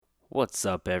What's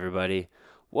up, everybody?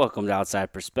 Welcome to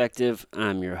Outside Perspective.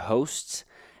 I'm your host,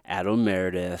 Adam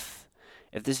Meredith.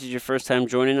 If this is your first time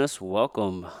joining us,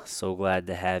 welcome. So glad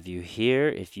to have you here.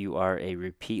 If you are a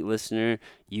repeat listener,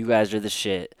 you guys are the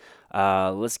shit.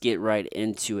 Let's get right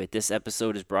into it. This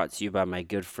episode is brought to you by my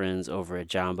good friends over at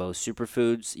Jumbo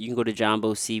Superfoods. You can go to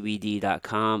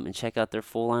JumboCBD.com and check out their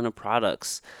full line of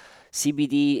products.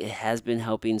 CBD has been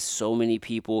helping so many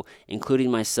people, including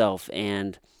myself,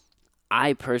 and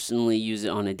I personally use it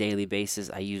on a daily basis.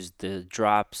 I use the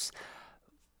drops.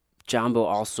 Jumbo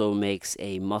also makes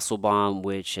a muscle bomb,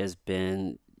 which has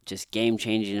been just game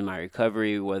changing in my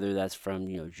recovery, whether that's from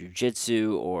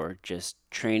jujitsu or just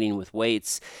training with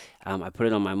weights. I put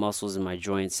it on my muscles and my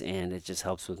joints, and it just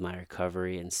helps with my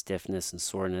recovery and stiffness and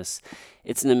soreness.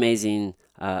 It's an amazing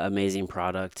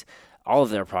product. All of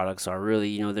their products are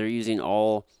really, they're using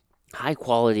all high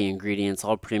quality ingredients,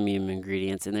 all premium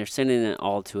ingredients, and they're sending it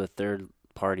all to a third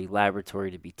party laboratory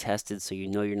to be tested so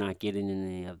you're not getting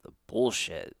any of the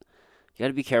bullshit. You got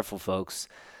to be careful, folks.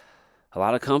 A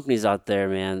lot of companies out there,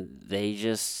 man, they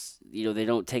just, they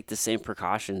don't take the same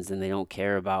precautions and they don't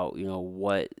care about,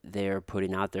 what they're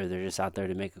putting out there. They're just out there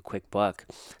to make a quick buck.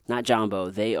 Not Jumbo.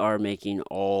 They are making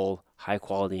all high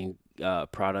quality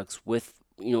products with,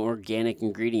 organic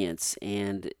ingredients.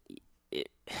 And it,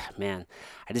 man,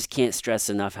 I just can't stress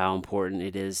enough how important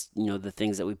it is. The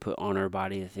things that we put on our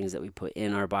body, the things that we put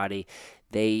in our body,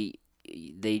 they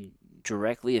they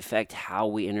directly affect how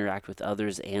we interact with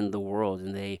others and the world,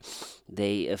 and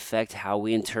they affect how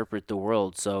we interpret the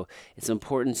world. So it's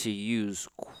important to use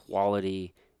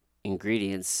quality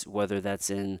ingredients, whether that's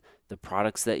in the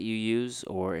products that you use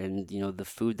or in the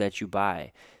food that you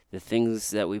buy. The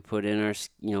things that we put in our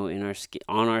in our skin,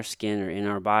 on our skin or in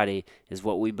our body is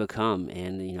what we become,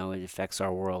 and it affects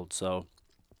our world. So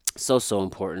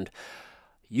important.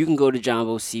 You can go to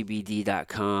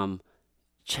JumboCBD.com.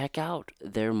 Check out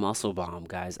their muscle bomb,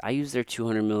 guys. I use their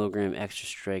 200 milligram extra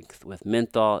strength with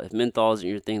menthol. If menthol isn't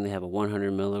your thing, they have a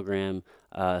 100 milligram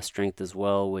strength as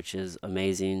well, which is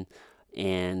amazing.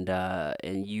 And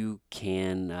you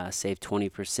can save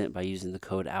 20% by using the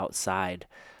code outside.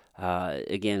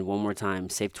 Again, one more time,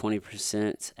 save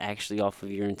 20% actually off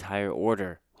of your entire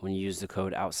order when you use the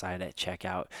code outside at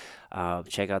checkout.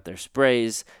 Check out their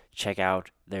sprays. Check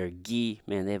out their ghee.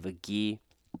 Man, they have a ghee.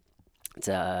 It's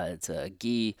a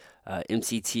ghee,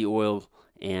 MCT oil,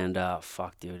 and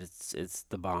fuck, dude, it's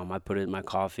the bomb. I put it in my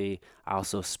coffee. I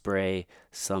also spray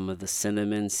some of the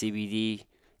cinnamon CBD,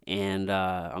 and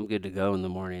I'm good to go in the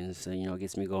mornings. So, it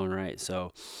gets me going right.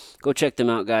 So go check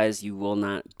them out, guys. You will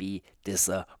not be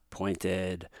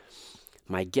disappointed.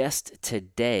 My guest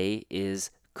today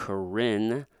is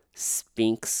Corinne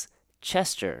Spinks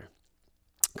Chester.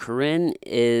 Corinne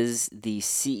is the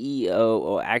CEO,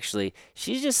 or actually,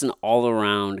 she's just an all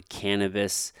around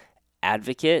cannabis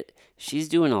advocate. She's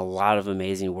doing a lot of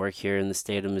amazing work here in the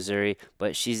state of Missouri,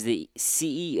 but she's the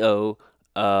CEO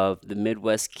of the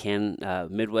Midwest Can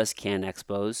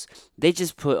Expos. They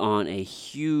just put on a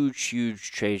huge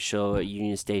trade show at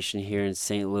Union Station here in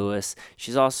St. Louis.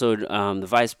 She's also the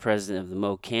vice president of the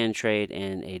Mo Can Trade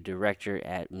and a director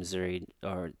at Missouri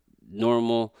or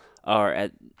Normal or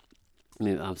at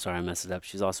I'm sorry, I messed it up.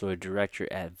 She's also a director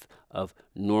of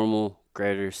Normal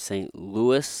Greater St.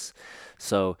 Louis.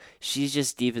 So she's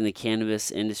just deep in the cannabis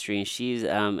industry, and she's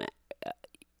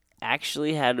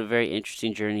actually had a very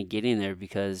interesting journey getting there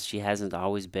because she hasn't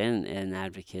always been an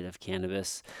advocate of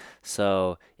cannabis.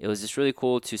 So it was just really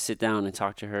cool to sit down and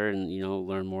talk to her and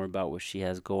learn more about what she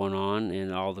has going on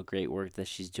and all the great work that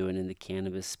she's doing in the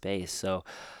cannabis space. So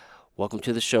welcome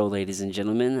to the show, ladies and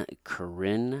gentlemen,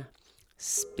 Corinne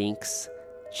Spinks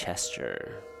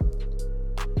Chester.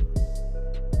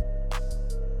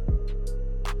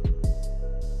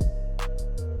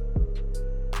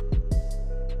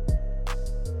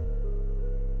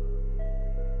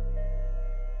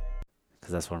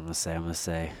 Because that's what I'm going to say. I'm going to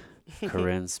say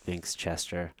Corinne Spinks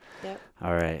Chester. Yep.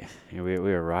 All right. Here we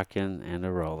are rocking and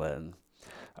a rolling.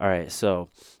 All right. So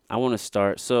I want to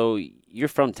start. So you're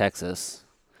from Texas,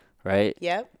 right?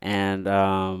 Yep.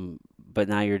 And but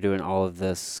now you're doing all of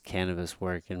this cannabis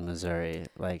work in Missouri.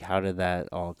 Like, how did that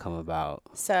all come about?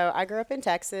 So I grew up in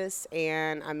Texas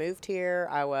and I moved here.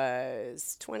 I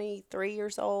was 23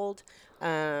 years old.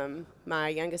 My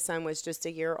youngest son was just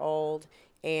a year old.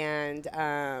 And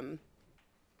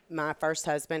my first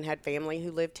husband had family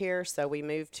who lived here. So we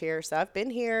moved here. So I've been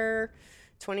here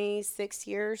 26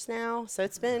 years now. So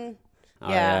it's been Oh,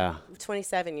 Yeah, yeah.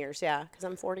 27 years, yeah, because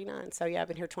I'm 49. So, yeah, I've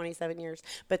been here 27 years.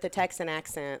 But the Texan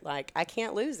accent, like, I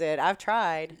can't lose it. I've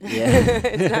tried. Yeah.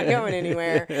 It's not going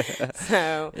anywhere.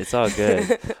 So, It's all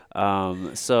good.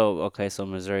 So okay, so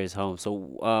Missouri's home. So,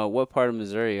 what part of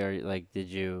Missouri are you, like, did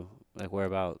you, like, where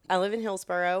about? I live in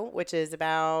Hillsboro, which is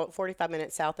about 45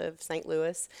 minutes south of St.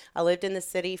 Louis. I lived in the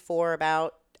city for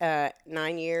about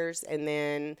 9 years, and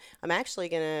then I'm actually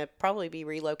going to probably be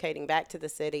relocating back to the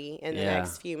city in the Yeah.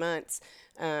 next few months.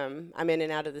 I'm in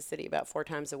and out of the city about 4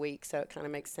 times a week, so it kind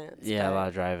of makes sense. Yeah, a But lot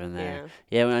of driving there.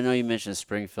 yeah. Yeah, I know you mentioned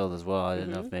Springfield as well. I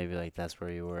didn't know hmm if maybe like that's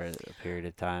where you were at a period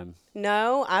of time.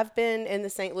 No, I've been in the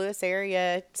St. Louis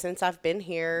area since I've been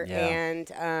here, Yeah.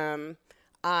 and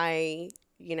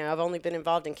I've only been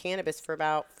involved in cannabis for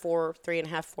about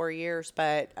 3.5, 4 years,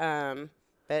 but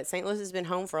St. Louis has been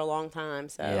home for a long time.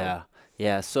 So, Yeah.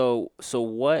 Yeah. So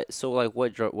what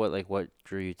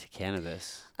drew you to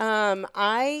cannabis?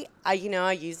 I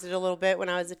used it a little bit when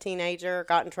I was a teenager,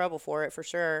 got in trouble for it for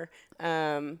sure,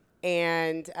 and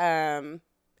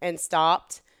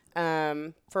stopped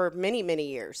for many, many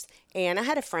years. And I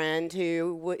had a friend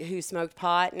who smoked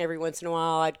pot, and every once in a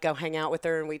while I'd go hang out with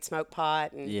her and we'd smoke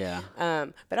pot. And Yeah.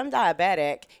 but I'm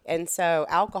diabetic, and so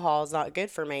alcohol is not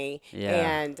good for me. Yeah.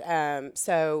 And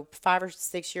so 5 or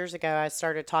 6 years ago, I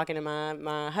started talking to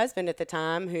my husband at the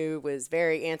time, who was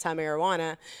very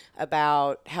anti-marijuana,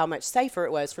 about how much safer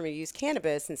it was for me to use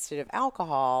cannabis instead of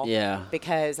alcohol Yeah.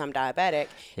 because I'm diabetic.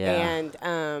 Yeah.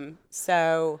 And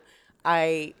so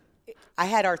I I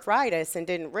had arthritis and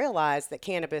didn't realize that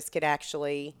cannabis could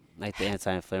actually, Like the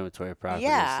anti-inflammatory properties.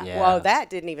 yeah, well, Yeah. that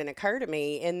didn't even occur to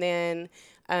me. And then,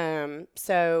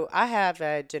 so I have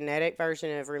a genetic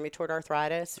version of Okay. rheumatoid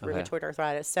arthritis.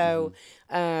 Mhm. So,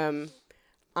 um,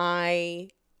 I,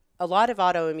 a lot of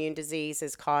autoimmune disease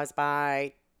is caused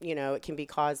by, it can be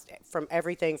caused from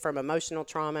everything from emotional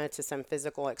trauma to some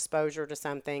physical exposure to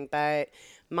something. But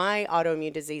my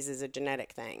autoimmune disease is a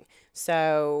genetic thing.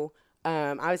 So,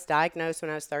 I was diagnosed when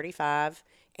I was 35,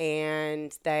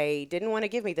 and they didn't want to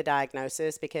give me the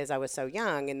diagnosis because I was so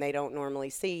young, and they don't normally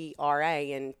see RA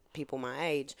in people my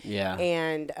age. Yeah.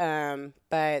 And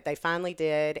but they finally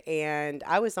did, and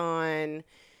I was on.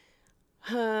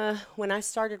 When I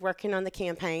started working on the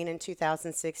campaign in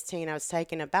 2016, I was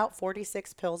taking about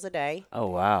 46 pills a day, Oh,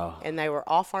 wow. and they were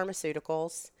all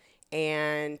pharmaceuticals.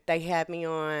 And they had me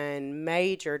on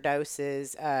major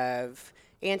doses of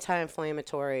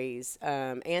anti-inflammatories,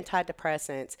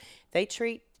 antidepressants. They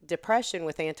treat depression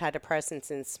with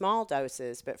antidepressants in small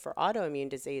doses, but for autoimmune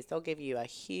disease, they'll give you a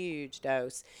huge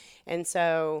dose. And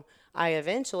so I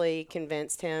eventually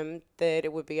convinced him that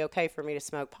it would be okay for me to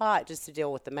smoke pot just to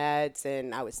deal with the meds.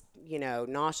 And I was,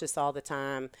 nauseous all the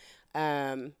time.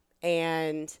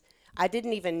 And I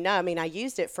didn't even know. I mean, I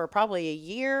used it for probably a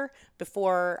year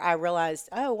before I realized,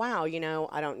 oh, wow,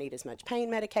 I don't need as much pain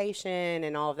medication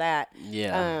and all of that.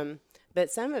 Yeah. But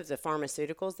some of the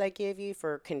pharmaceuticals they give you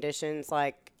for conditions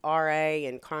like RA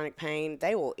and chronic pain,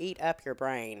 they will eat up your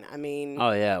brain. I mean,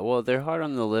 Oh, yeah. Well, they're hard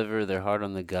on the liver, they're hard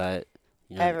on the gut.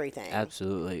 everything.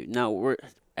 Absolutely. Now,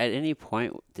 at any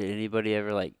point, did anybody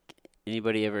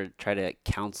ever try to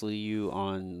counsel you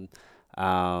on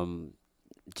um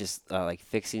just like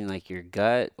fixing like your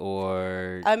gut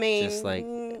or I just like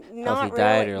mean, healthy not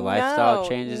diet really. or lifestyle No,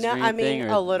 changes no. or I anything, mean,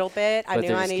 or a little bit. I but knew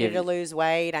they're I just needed to giving. lose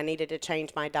weight. I needed to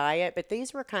change my diet. But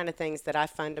these were kind of things that I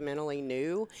fundamentally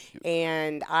knew.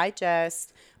 And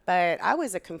but I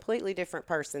was a completely different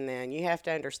person then. You have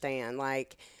to understand.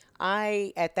 Like,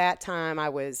 at that time,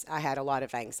 I had a lot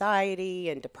of anxiety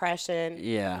and depression.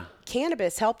 Yeah.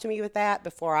 Cannabis helped me with that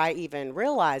before I even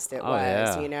realized it Oh,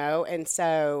 yeah. and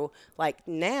so like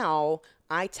now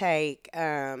I take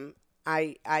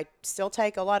I still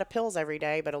take a lot of pills every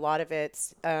day, but a lot of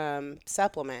it's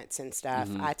supplements and stuff.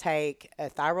 Hmm. I take a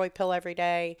thyroid pill every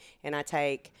day, and I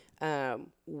take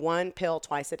one pill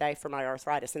twice a day for my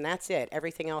arthritis, and that's it.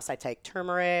 Everything else, I take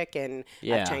turmeric, and I've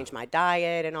Yeah. changed my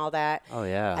diet and all that. Oh, I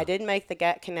yeah. didn't make the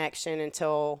gut connection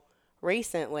until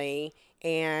recently,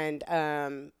 and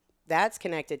that's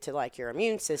connected to like your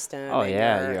immune system Oh, and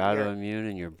yeah. Your your autoimmune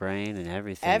and your brain and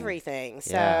everything. everything.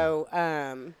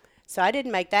 Yeah. So I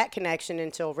didn't make that connection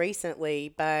until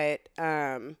recently, but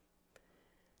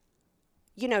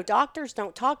doctors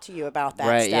don't talk to you about that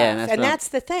Right. Yeah. And stuff, that's and what that's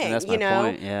the and thing. that's my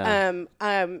point.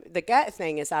 Yeah. The gut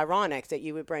thing is ironic that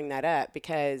you would bring that up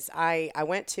because I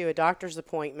went to a doctor's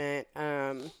appointment.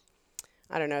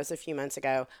 I don't know, it was a few months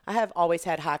ago. I have always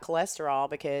had high cholesterol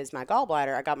because I got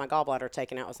my gallbladder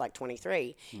taken out, I was like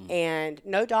 23. And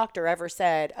no doctor ever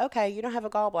said, okay, you don't have a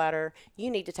gallbladder. You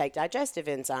need to take digestive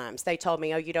enzymes. They told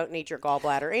me, oh, you don't need your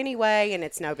gallbladder anyway, and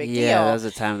it's no big Yeah, that deal. was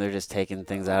the time they're just taking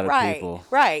things out of Right, people.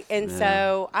 right. And Yeah.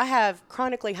 so I have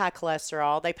chronically high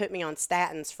cholesterol. They put me on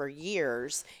statins for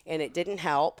years and it didn't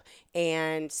help.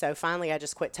 And so finally I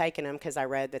just quit taking them because I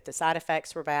read that the side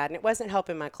effects were bad and it wasn't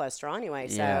helping my cholesterol anyway.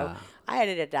 So Yeah. I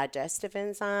added a digestive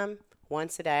enzyme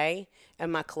once a day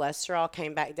and my cholesterol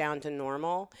came back down to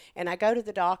normal. And I go to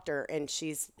the doctor and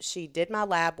she did my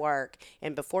lab work,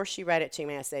 and before she read it to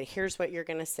me I said, here's what you're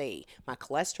going to see. My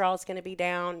cholesterol is going to be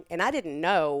down. And I didn't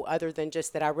know, other than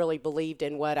just that I really believed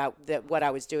in what I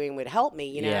was doing would help me,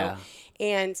 you know. Yeah.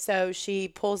 And so she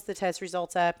pulls the test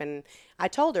results up and I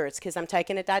told her it's because I'm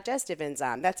taking a digestive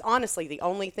enzyme. That's honestly the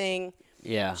only thing.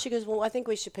 Yeah. She goes, well, I think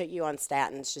we should put you on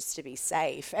statins just to be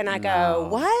safe. And I No, go,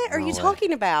 what are no you way.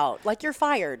 talking about? Like, you're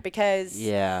fired because,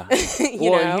 Yeah. you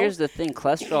Well, know. and here's the thing,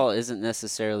 cholesterol isn't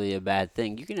necessarily a bad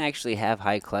thing. You can actually have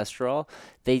high cholesterol.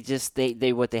 They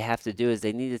what they have to do is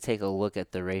they need to take a look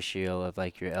at the ratio of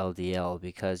like your LDL,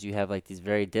 because you have like these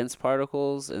very dense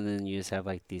particles and then you just have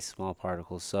like these small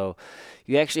particles. So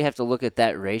you actually have to look at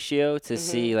that ratio to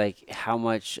see like how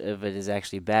much of it is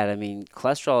actually bad. I mean,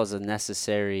 cholesterol is a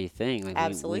necessary thing. Like we need it,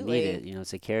 Absolutely. you know,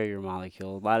 it's a carrier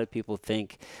molecule. A lot of people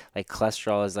think like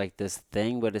cholesterol is like this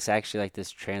thing, but it's actually like this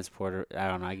transporter. I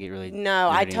don't know. I get really No,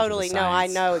 I nerdy into the totally know. I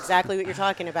science. know exactly what you're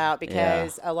talking about Yeah.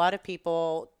 because a lot of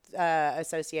people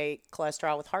associate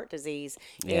cholesterol with heart disease,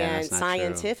 Yeah, and that's not true.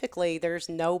 scientifically, there's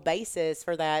no basis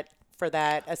for that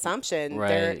assumption.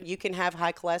 There, Right. you can have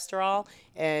high cholesterol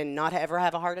and not ever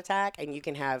have a heart attack, and you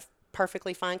can have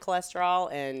perfectly fine cholesterol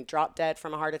and drop dead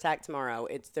from a heart attack tomorrow.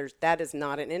 That is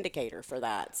not an indicator for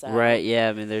that. So Right, yeah.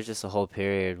 I mean, there's just a whole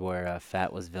period where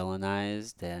fat was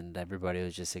villainized, and everybody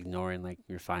was just ignoring like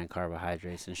refined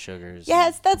carbohydrates and sugars.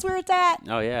 yes, that's where it's at.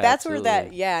 Oh yeah, That's where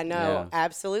absolutely. yeah, no, Yeah,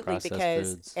 absolutely. processed Because,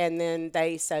 foods. and then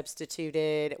they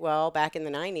substituted, well, back in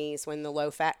the 90s when the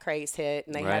low fat craze hit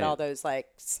and they had Right. all those like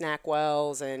snack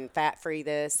wells and fat free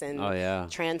this and Oh yeah.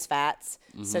 trans fats.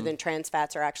 So then trans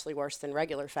fats are actually worse than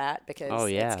regular fat because Oh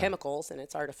it's yeah. chemicals and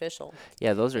it's artificial.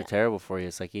 Yeah, those are terrible for you.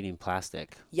 It's like eating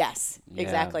plastic. Yes, Yeah.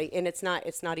 exactly. And it's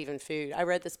not even food. I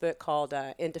read this book called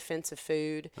In Defense of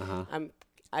Food. Uh-huh.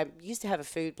 I used to have a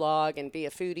food blog and be a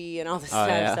foodie and all this Oh stuff.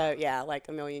 yeah. So yeah, like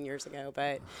a million years ago.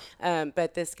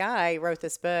 But this guy wrote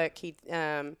this book.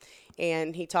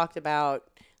 And he talked about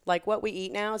like what we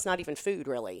eat now is not even food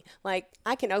really. Like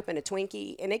I can open a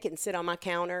Twinkie and it can sit on my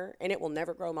counter and it will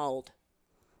never grow mold.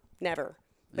 Never.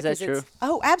 Is that true?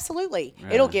 Oh, absolutely.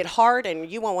 Really? It'll get hard and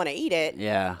you won't want to eat it.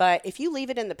 Yeah. But if you leave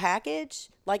it in the package,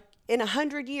 like in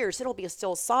 100 years, it'll be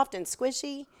still soft and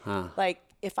squishy. Huh. Like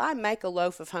if I make a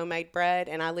loaf of homemade bread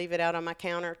and I leave it out on my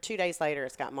counter, 2 days later,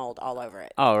 it's got mold all over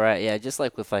it. Oh right, yeah. Just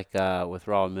like with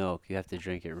raw milk, you have to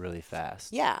drink it really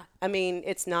fast. Yeah. I mean,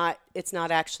 it's not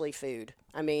actually food.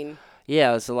 I mean,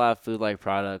 Yeah, it's a lot of food-like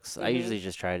products. I Mm-hmm. usually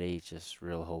just try to eat just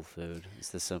real whole food. It's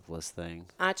the simplest thing.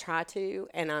 I try to,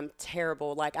 and I'm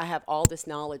terrible. Like I have all this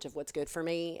knowledge of what's good for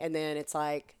me, and then it's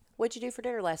like, what'd you do for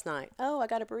dinner last night? Oh, I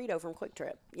got a burrito from Quick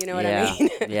Trip. You know what Yeah, I mean?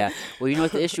 yeah. Well, you know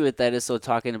what the issue with that is? So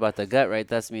talking about the gut, right?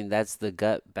 That's the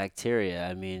gut bacteria.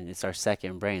 I mean, it's our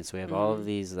second brain. So we have all of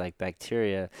these like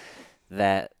bacteria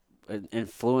that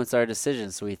influence our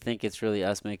decisions. So we think it's really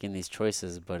us making these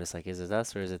choices, but it's like, is it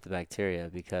us or is it the bacteria?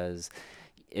 Because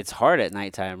it's hard at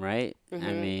nighttime, right? I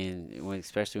mean,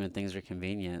 especially when things are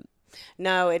convenient.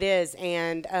 No, it is.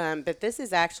 And, but this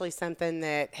is actually something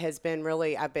that has been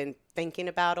really, I've been thinking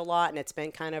about a lot, and it's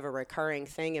been kind of a recurring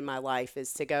thing in my life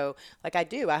is to go, like I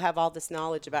have all this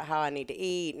knowledge about how I need to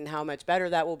eat and how much better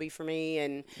that will be for me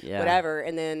and Yeah. whatever.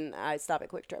 And then I stop at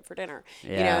Quick Trip for dinner.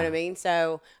 You know Yeah. what I mean?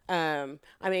 So, I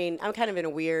mean, I'm kind of in a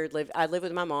weird I live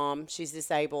with my mom. She's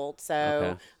disabled. So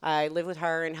Okay. I live with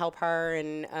her and help her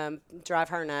and drive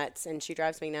her nuts, and she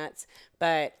drives me nuts.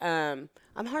 But,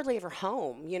 I'm hardly ever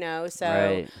home, you know, so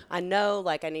Right. I know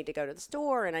like I need to go to the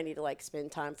store and I need to like spend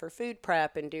time for food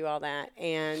prep and do all that.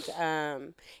 And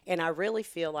I really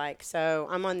feel like, so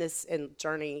I'm on this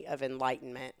journey of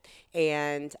enlightenment,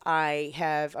 and I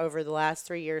have over the last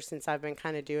 3 years since I've been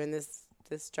kind of doing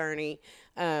this journey,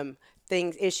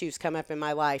 issues come up in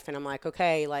my life, and I'm like,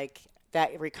 okay, like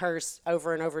that recurs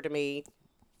over and over to me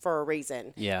for a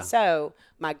reason. Yeah. So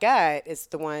my gut is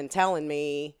the one telling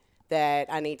me that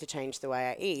I need to change the way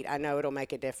I eat. I know it'll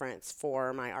make a difference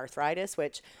for my arthritis,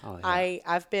 which Oh, yeah.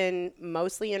 I've been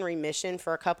mostly in remission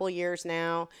for a couple years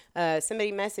now.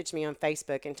 Somebody messaged me on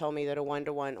Facebook and told me that a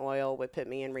 1-to-1 oil would put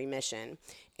me in remission.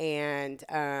 And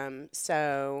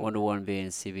so 1-to-1 being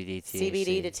CBD,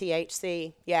 CBD to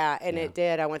THC. Yeah, and Yeah. it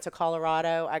did. I went to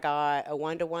Colorado. I got a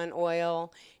 1-to-1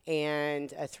 oil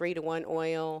and a 3-to-1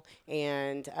 oil,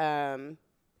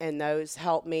 and those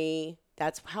helped me.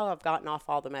 That's how I've gotten off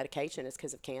all the medication is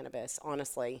because of cannabis,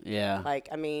 honestly. Yeah. Like,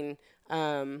 I mean,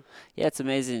 Yeah, it's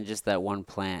amazing just that one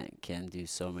plant can do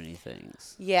so many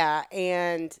things. yeah,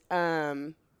 and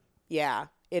yeah,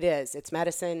 it is. It's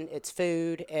medicine, it's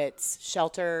food, it's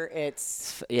shelter,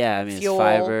 it's Yeah, I mean, fuel. it's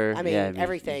fiber. I mean, yeah,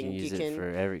 everything. You can use You it can- for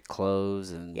every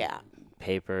clothes and Yeah.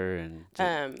 paper and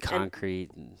And- concrete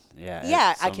and yeah.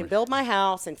 Yeah, it's so I can much- build my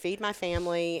house and feed my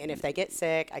family, and if they get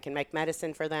sick, I can make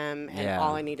medicine for them, and Yeah.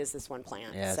 all I need is this one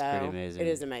plant. Yeah, it's so pretty amazing. it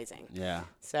is amazing. Yeah.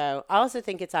 So I also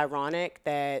think it's ironic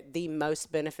that the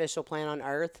most beneficial plant on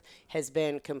earth has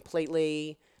been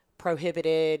completely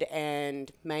prohibited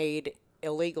and made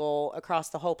illegal across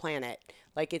the whole planet.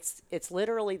 Like it's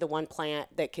literally the one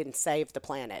plant that can save the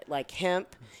planet, like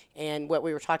hemp and what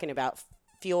we were talking about,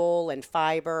 fuel and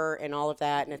fiber and all of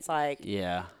that. And it's like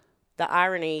Yeah. the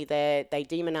irony that they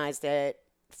demonized it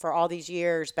for all these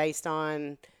years based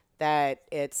on that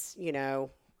it's, well,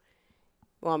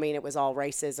 I mean, it was all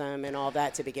racism and all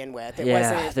that to begin with. It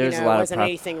Yeah, wasn't, there's a it lot of wasn't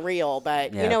anything real,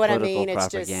 but Yeah, you know what I political mean? It's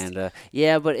propaganda.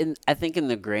 Yeah, but I think in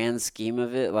the grand scheme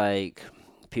of it, like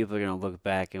people are gonna look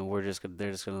back and they're just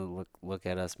gonna look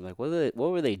at us and be like,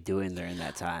 what were they doing during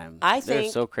that time? I They're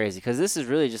think- so crazy because this is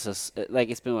really just like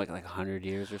it's been like 100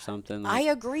 years or something. I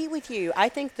agree with you. I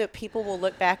think that people will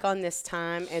look back on this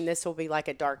time and this will be like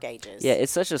a dark ages. Yeah,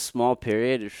 it's such a small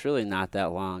period. It's really not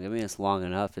that long. I mean, it's long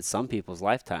enough. It's some people's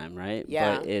lifetime, right?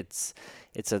 Yeah. But it's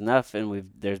enough, and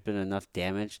there's been enough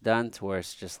damage done to where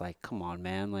it's just like, come on,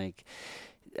 man. Like,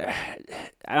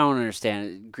 I don't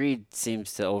understand. Greed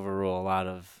seems to overrule a lot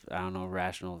of, I don't know,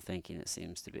 rational thinking. It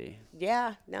seems to be.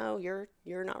 Yeah, no, you're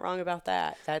not wrong about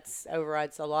that. That's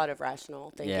overrides a lot of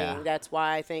rational thinking. Yeah. That's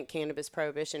why I think cannabis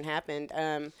prohibition happened.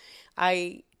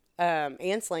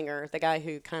 Anslinger, the guy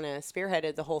who kind of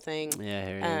spearheaded the whole thing. Yeah,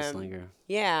 Harry Anslinger.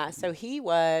 Yeah, so he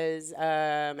was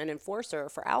an enforcer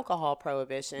for alcohol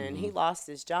prohibition. He lost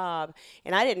his job,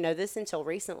 and I didn't know this until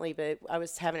recently, but I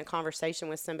was having a conversation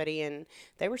with somebody, and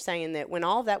they were saying that when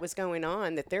all of that was going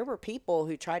on, that there were people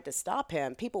who tried to stop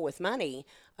him, people with money.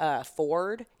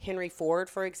 Henry Ford,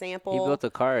 for example. He built a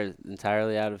car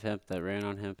entirely out of hemp that ran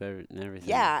on hemp and everything.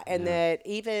 Yeah, and that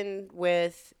even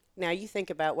with now you think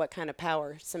about what kind of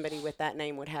power somebody with that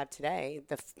name would have today,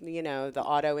 the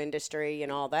auto industry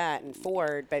and all that, and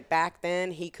Ford. But back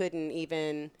then he couldn't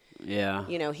even, Yeah.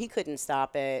 he couldn't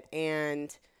stop it,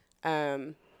 and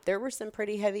there were some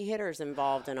pretty heavy hitters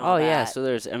involved in all Oh that. yeah, so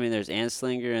there's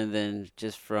Anslinger, and then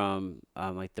just from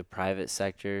like the private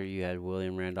sector, you had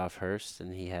William Randolph Hearst,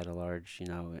 and he had a large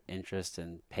interest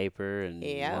in paper and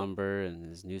Yeah. lumber, and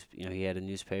his he had a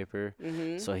newspaper,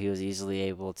 so he was easily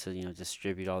able to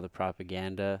distribute all the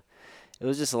propaganda. It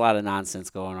was just a lot of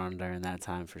nonsense going on during that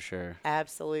time for sure.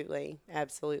 Absolutely,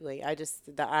 absolutely.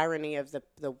 The irony of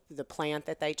the plant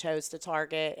that they chose to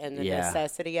target and the Yeah.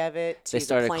 necessity of it to They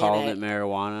started the calling it planet.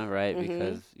 marijuana, right?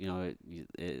 Because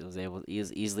it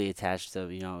was easily attached to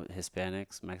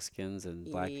Hispanics, Mexicans, and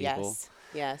black people.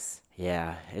 Yes.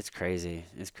 Yeah, it's crazy.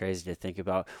 It's crazy to think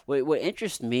about. What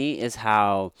interests me is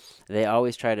how they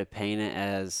always try to paint it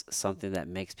as something that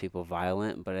makes people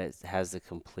violent, but it has the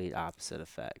complete opposite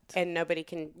effect. And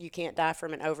you can't die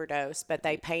from an overdose, but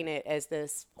they paint it as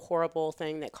this horrible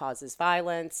thing that causes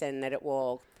violence and that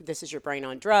this is your brain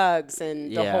on drugs and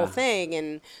the Yeah. whole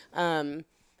thing. And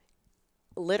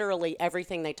literally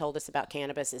everything they told us about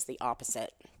cannabis is the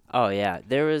opposite. Oh yeah,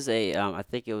 there was I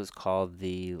think it was called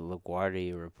the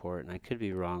LaGuardia report, and I could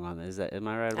be wrong on this. Am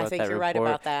I right about that? I think you're right report?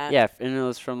 about that. Yeah, and it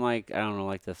was from like I don't know,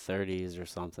 like the 30s or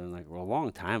something, like a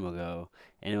long time ago,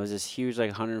 and it was this huge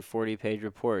 140-page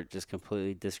report, just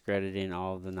completely discrediting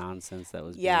all of the nonsense that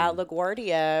was. Yeah, being...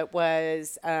 LaGuardia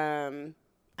was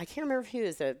I can't remember if he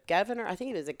was a governor. I think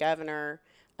he was a governor.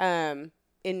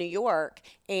 In New York,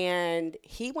 and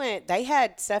they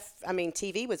had stuff,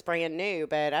 TV was brand new,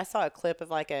 but I saw a clip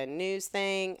of a news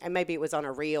thing, and maybe it was on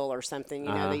a reel or something,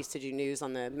 they used to do news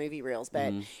on the movie reels,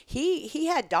 but he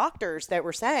had doctors that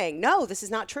were saying, no, this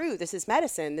is not true, this is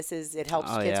medicine, it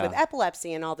helps kids with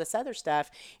epilepsy and all this other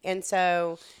stuff, and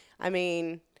so,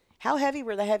 how heavy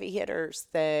were the heavy hitters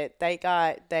that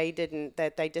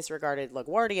they disregarded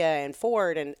LaGuardia and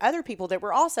Ford and other people that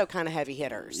were also kind of heavy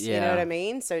hitters. You know what Yeah. I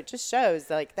mean? So it just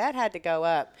shows like that had to go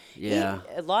up. Yeah.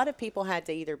 A lot of people had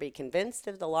to either be convinced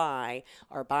of the lie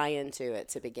or buy into it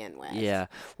to begin with. Yeah.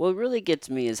 What really gets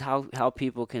me is how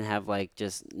people can have like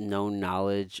just no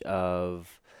knowledge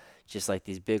of just like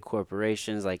these big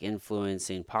corporations like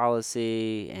influencing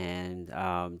policy and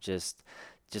just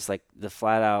like the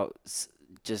flat out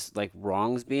just like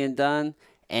wrongs being done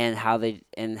and how they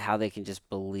can just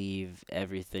believe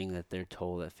everything that they're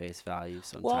told at face value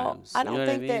Well, sometimes. I You know don't what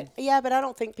I think mean? that, yeah, but I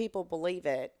don't think people believe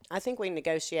it. I think we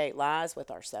negotiate lies with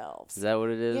Is ourselves. that what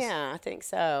it is? Yeah, I think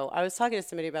so. I was talking to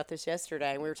somebody about this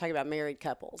yesterday, and we were talking about married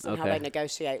couples and how they Okay.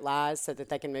 negotiate lies so that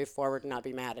they can move forward and not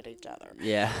be mad at each other.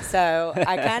 Yeah. So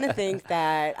I kind of think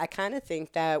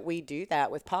that we do that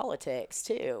with politics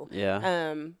too.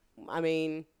 Yeah. I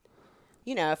mean,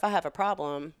 if I have a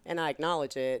problem and I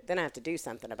acknowledge it, then I have to do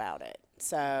something about it.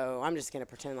 So I'm just going to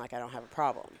pretend like I don't have a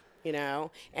problem.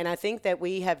 And I think that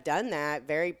we have done that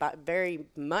very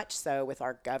much so with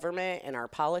our government and our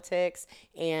politics,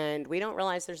 and we don't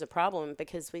realize there's a problem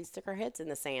because we stick our heads in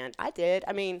the sand. I did.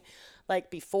 I mean, like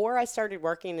before I started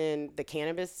working in the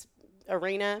cannabis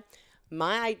arena,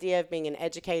 my idea of being an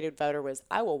educated voter was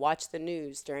I will watch the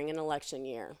news during an election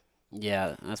year.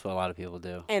 Yeah, that's what a lot of people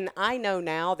do. And I know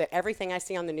now that everything I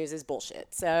see on the news is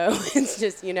bullshit. So it's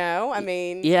just, I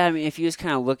mean, Yeah, I mean, if you just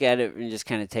kind of look at it and just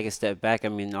kind of take a step back, I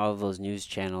mean, all of those news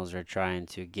channels are trying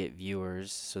to get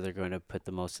viewers, so they're going to put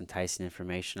the most enticing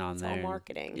information on it's there. all and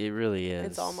marketing. It really is.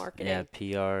 It's all marketing. Yeah,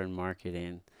 PR and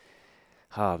marketing.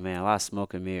 Oh man, a lot of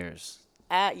smoke and mirrors,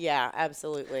 Yeah,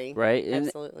 absolutely. right?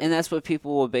 Absolutely. And that's what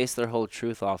people will base their whole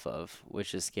truth off of,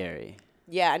 which is scary.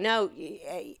 Yeah, no,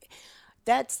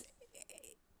 that's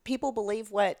people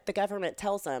believe what the government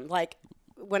tells them. Like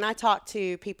when I talk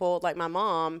to people like my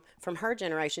mom from her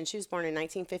generation, she was born in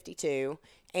 1952.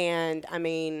 And I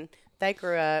mean, they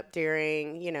grew up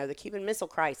during, the Cuban Missile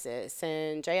Crisis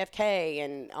and JFK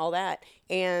and all that.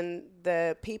 And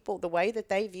the way that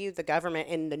they viewed the government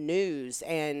and the news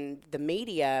and the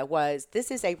media was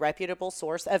this is a reputable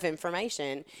source of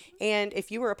information. And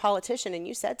if you were a politician and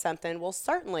you said something, well,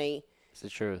 certainly It's the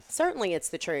truth. it's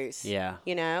the truth. Yeah.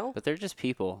 You know? But they're just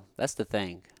people. That's the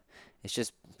thing. It's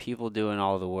just people doing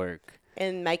all the work.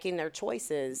 And making their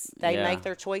choices. They Yeah. make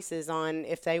their choices on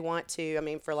if they want to, I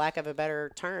mean, for lack of a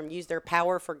better term, use their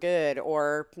power for good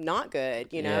or not good.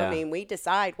 Yeah. I mean, we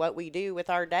decide what we do with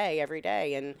our day every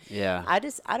day. And Yeah.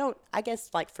 I guess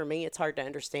like for me, it's hard to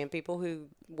understand people who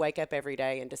wake up every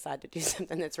day and decide to do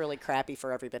something that's really crappy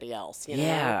for everybody else.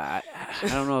 Yeah, I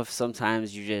don't know if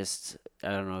sometimes I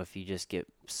don't know if you just get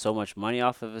so much money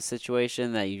off of a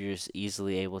situation that you're just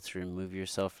easily able to remove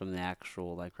yourself from the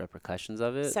actual like repercussions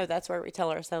of it. So that's where we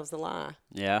tell ourselves a lie,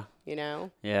 Yeah,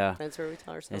 yeah. That's where we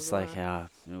tell ourselves It's a like, lie.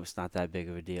 it's not that big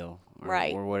of a deal,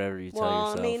 Right. Or whatever you tell Well,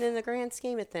 yourself. I mean, in the grand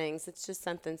scheme of things, it's just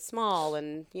something small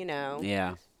and,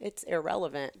 Yeah, it's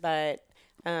irrelevant. But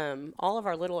all of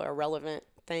our little irrelevant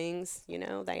things,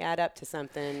 they add up to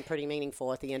something pretty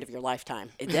meaningful at the end of your lifetime.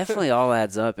 it definitely all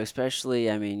adds up. Especially,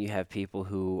 I mean, you have people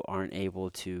who aren't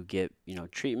able to get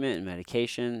treatment and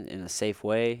medication in a safe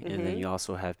way, and then you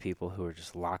also have people who are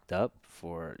just locked up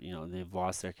for they've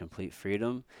lost their complete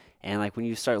freedom. And like when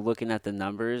you start looking at the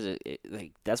numbers,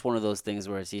 like that's one of those things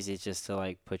where it's easy just to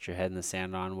like put your head in the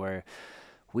sand on where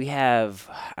we have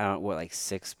like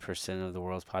 6% of the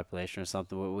world's population or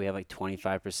something. We have like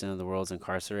 25% of the world's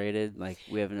incarcerated. Like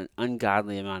we have an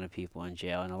ungodly amount of people in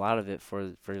jail, and a lot of it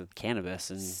for cannabis.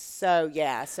 And So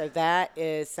that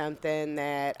is something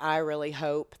that I really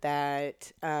hope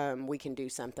that we can do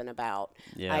something about.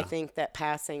 Yeah. I think that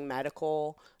passing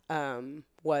medical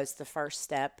was the first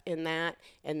step in that,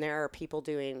 and there are people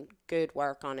doing good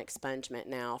work on expungement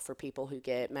now for people who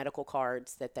get medical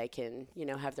cards that they can,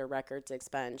 have their records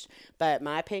expunged. But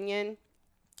my opinion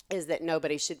is that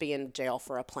nobody should be in jail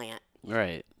for a plant.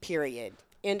 right. Period.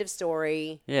 End of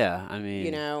story. Yeah, I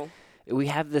mean, we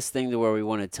have this thing to where we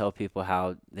want to tell people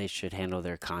how they should handle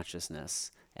their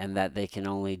consciousness and that they can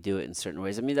only do it in certain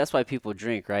ways. I mean, that's why people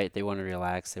drink, right? They want to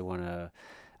relax. They want to,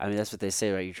 I mean, that's what they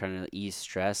say, right? You're trying to ease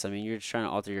stress. I mean, you're just trying to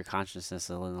alter your consciousness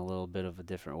in a little bit of a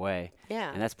different way.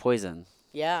 Yeah. And that's poison.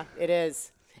 Yeah, it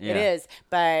is. Yeah. It is.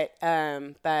 But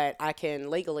I can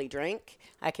legally drink.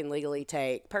 I can legally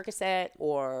take Percocet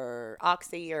or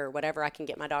Oxy or whatever I can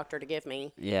get my doctor to give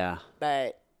me. Yeah.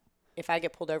 But if I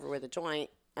get pulled over with a joint,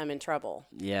 I'm in trouble.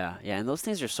 Yeah. Yeah. And those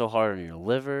things are so hard on your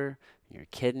liver, your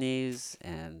kidneys,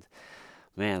 and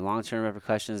man, long-term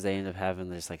repercussions, they end up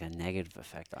having just like a negative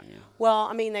effect on you. Well,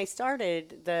 I mean, they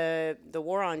started the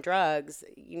war on drugs.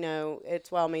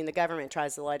 It's well, I mean, the government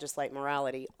tries to legislate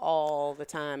morality all the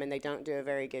time, and they don't do a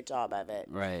very good job of it.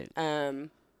 Right.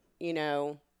 Um, you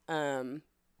know,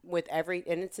 with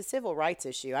and it's a civil rights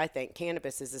issue. I think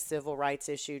cannabis is a civil rights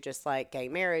issue, just like gay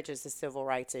marriage is a civil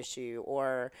rights issue,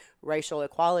 or racial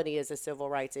equality is a civil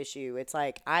rights issue. It's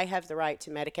like I have the right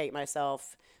to medicate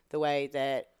myself the way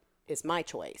that is my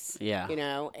choice. Yeah.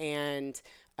 And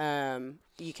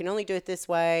you can only do it this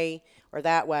way or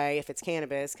that way if it's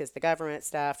cannabis because the government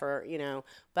stuff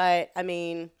but I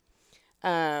mean,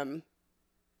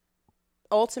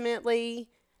 ultimately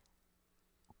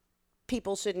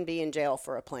people shouldn't be in jail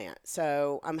for a plant.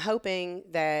 So I'm hoping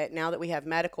that now that we have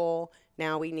medical,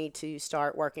 now we need to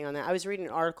start working on that. I was reading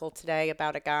an article today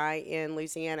about a guy in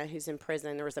Louisiana who's in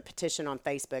prison. There was a petition on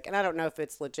Facebook, and I don't know if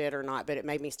it's legit or not, but it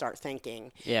made me start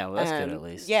thinking. Yeah, well, that's good at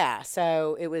least. Yeah,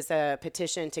 so it was a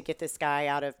petition to get this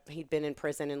guy he'd been in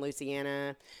prison in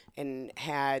Louisiana and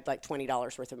had like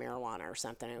 $20 worth of marijuana or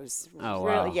something. It was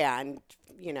really, yeah, and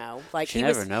like you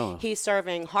never know. He's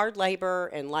serving hard labor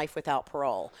and life without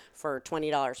parole for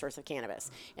 $20 worth of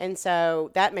cannabis. And so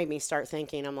that made me start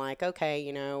thinking, I'm like, okay,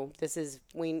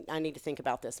 I need to think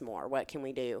about this more. What can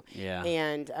we do? Yeah.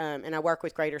 And I work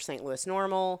with Greater St. Louis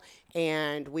Normal,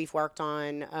 and we've worked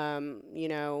on,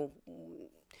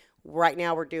 right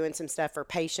now we're doing some stuff for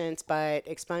patients, but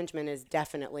expungement is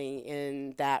definitely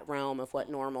in that realm of what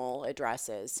Normal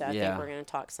addresses. So I think we're going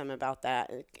to talk some about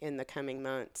that in the coming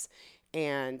months.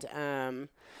 And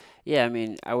yeah, I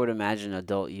mean, I would imagine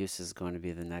adult use is going to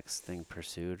be the next thing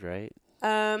pursued, right?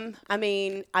 I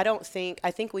mean, I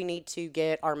think we need to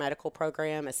get our medical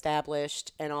program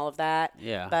established and all of that.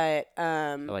 Yeah. But,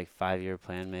 like 5-year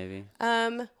plan, maybe?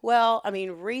 well, I mean,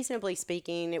 reasonably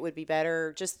speaking, it would be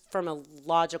better just from a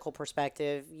logical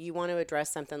perspective. You want to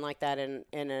address something like that in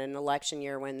an election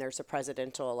year when there's a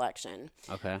presidential election.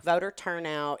 Okay. Voter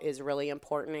turnout is really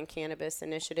important in cannabis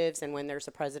initiatives. And when there's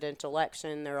a presidential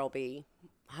election, there will be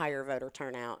higher voter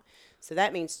turnout. So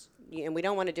that means, and we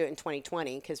don't want to do it in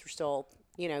 2020 because we're still,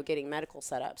 getting medical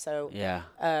set up. So yeah,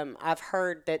 I've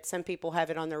heard that some people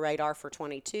have it on their radar for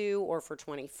 22 or for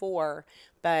 24.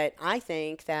 But I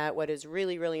think that what is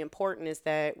really, really important is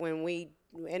that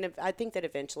I think that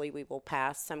eventually we will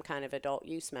pass some kind of adult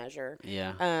use measure.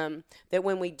 Yeah. That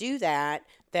when we do that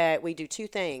we do two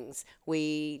things.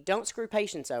 We don't screw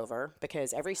patients over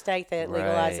because every state that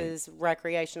legalizes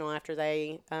recreational after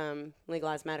they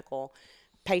legalize medical,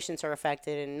 patients are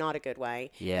affected in not a good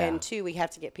way. Yeah. And two, we have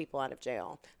to get people out of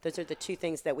jail. Those are the two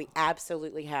things that we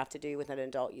absolutely have to do with an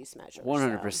adult use measure.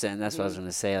 100%. That's what I was going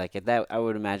to say. Like that, I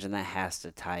would imagine that has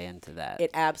to tie into that.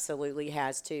 It absolutely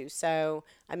has to. So,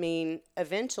 I mean,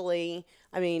 eventually,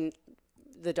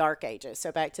 the dark ages.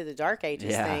 So back to the dark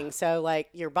ages thing. So like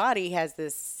your body has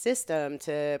this system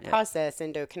to process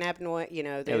endocannabinoid,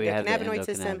 the endocannabinoid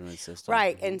system.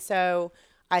 Right. Mm-hmm. And so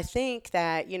I think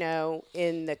that,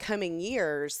 in the coming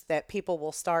years that people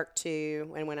will start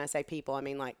to, and when I say people, I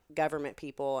mean like government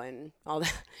people and all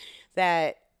that,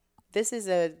 that this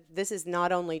is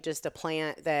not only just a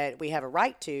plant that we have a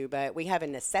right to, but we have a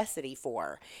necessity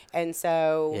for. And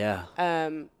so,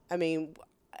 I mean,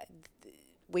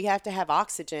 we have to have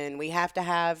oxygen, we have to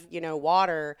have,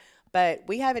 water, but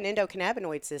we have an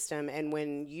endocannabinoid system. And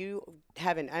when you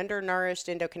have an undernourished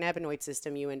endocannabinoid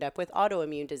system, you end up with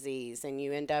autoimmune disease and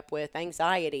you end up with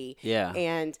anxiety. Yeah.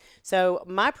 And so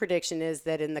my prediction is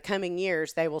that in the coming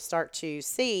years, they will start to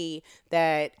see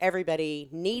that everybody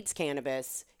needs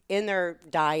cannabis in their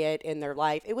diet, in their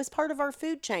life. It was part of our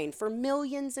food chain for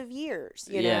millions of years,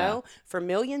 you know? For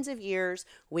millions of years,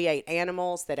 we ate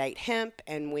animals that ate hemp,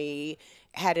 and we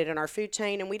had it in our food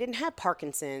chain, and we didn't have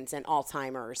Parkinson's and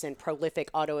Alzheimer's and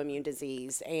prolific autoimmune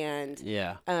disease. And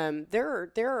there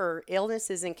are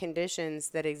illnesses and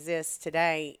conditions that exist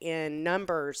today in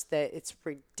numbers that it's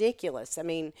ridiculous. I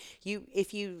mean,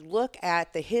 if you look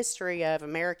at the history of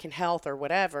American health or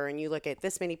whatever, and you look at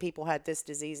this many people had this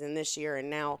disease in this year, and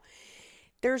now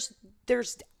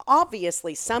there's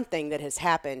obviously something that has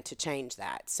happened to change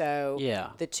that. So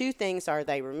the two things are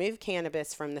they removed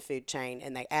cannabis from the food chain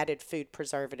and they added food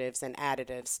preservatives and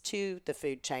additives to the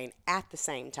food chain at the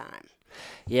same time.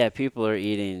 Yeah, people are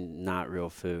eating not real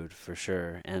food for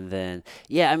sure. And then,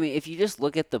 I mean, if you just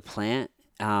look at the plant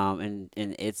and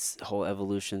its whole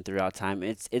evolution throughout time,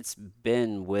 it's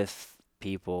been with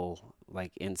people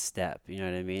like in step, you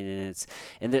know what I mean?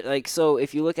 And like, so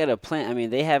if you look at a plant, I mean,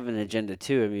 they have an agenda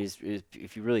too. I mean,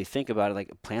 if you really think about it,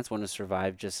 like plants want to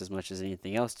survive just as much as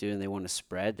anything else do, and they want to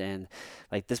spread. And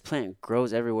like this plant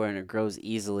grows everywhere and it grows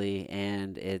easily,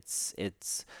 and it's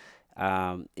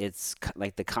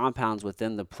like the compounds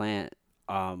within the plant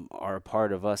are a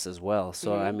part of us as well.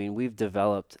 So I Hmm. mean, we've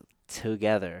developed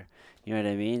together. You know what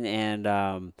I mean?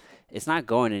 And it's not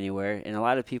going anywhere. And a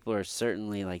lot of people are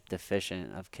certainly like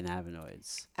deficient of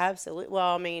cannabinoids. Absolutely.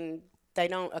 Well, I mean, they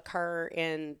don't occur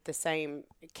in the same.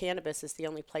 Cannabis is the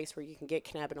only place where you can get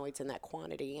cannabinoids in that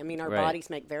quantity. I mean, our Right. bodies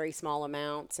make very small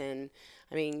amounts, and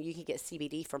I mean, you can get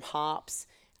CBD from hops,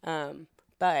 um,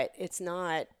 but it's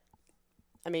not.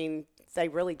 I mean, they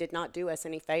really did not do us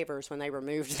any favors when they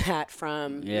removed that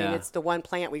from. I mean, Yeah. it's the one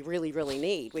plant we really, really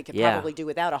need. We could Yeah. probably do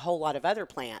without a whole lot of other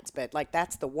plants, but like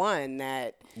that's the one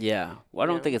that Yeah. Well, I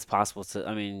you don't think know. it's possible to.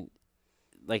 I mean,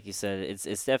 like you said,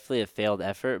 it's definitely a failed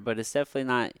effort, but it's definitely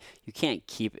not. You can't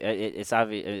keep it's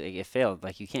obvious it failed.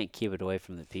 Like you can't keep it away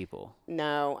from the people.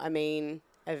 No, I mean,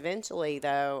 eventually,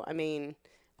 though, I mean,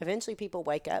 eventually people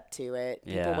wake up to it.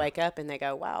 People Yeah. wake up and they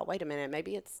go, wow, wait a minute,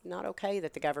 maybe it's not okay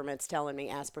that the government's telling me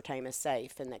aspartame is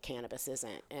safe and that cannabis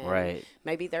isn't. And Right.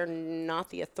 maybe they're not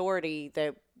the authority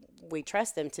that we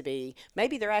trust them to be.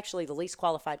 Maybe they're actually the least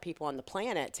qualified people on the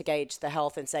planet to gauge the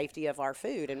health and safety of our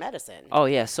food and medicine. Oh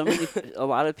yeah, a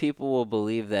lot of people will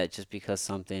believe that just because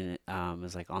something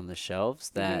is like on the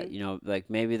shelves, that Hmm. like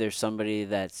maybe there's somebody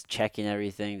that's checking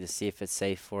everything to see if it's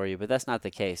safe for you, but that's not the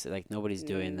case. Like nobody's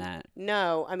doing that.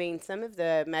 No, I mean, some of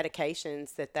the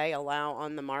medications that they allow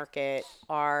on the market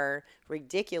are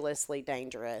ridiculously Oh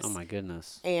dangerous. my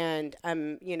goodness. And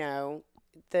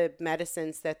the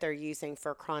medicines that they're using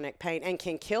for chronic pain and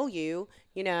can kill you.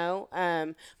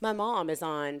 My mom is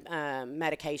on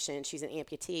medication. She's an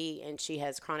amputee and she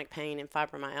has chronic pain and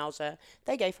fibromyalgia.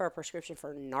 They gave her a prescription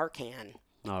for Narcan.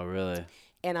 Oh really?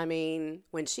 And I mean,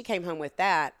 when she came home with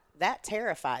that, that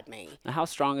terrified me. Now, how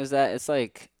strong is that? It's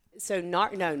like, So no,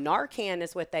 Narcan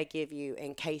is what they give you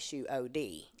in case you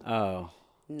OD. oh,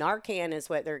 Narcan is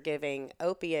what they're giving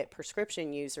opiate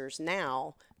prescription users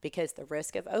now because the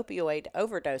risk of opioid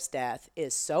overdose death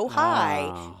is so high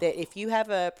oh, that if you have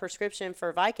a prescription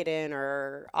for Vicodin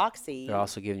or they're Oxy,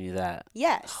 also giving you that.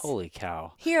 yes, Holy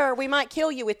cow. here we might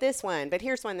kill you with this one, but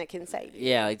here's one that can save you.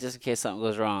 Yeah, like just in case something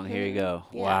goes wrong, here you go.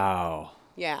 Yeah, Wow.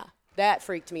 yeah, that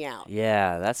freaked me out.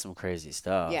 Yeah, that's some crazy Yeah.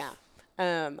 stuff.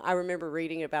 I remember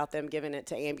reading about them giving it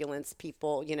to ambulance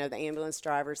people, the ambulance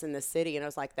drivers in the city, and I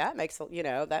was like, that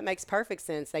makes perfect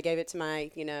sense. They gave it to my,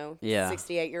 Yeah.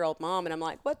 68-year-old mom, and I'm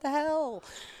like, what the hell?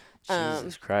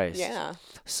 Jesus Christ. Yeah.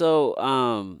 So,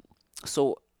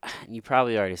 so you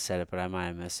probably already said it, but I might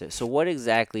have missed it. So, what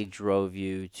exactly drove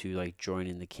you to like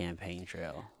joining the campaign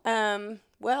trail?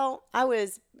 Well, I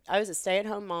was a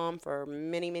stay-at-home mom for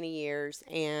many, many years,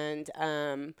 and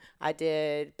I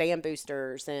did band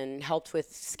boosters and helped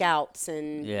with scouts,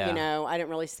 and Yeah. I didn't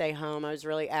really stay home. I was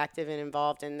really active and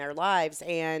involved in their lives,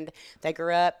 and they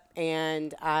grew up,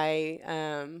 and I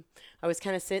was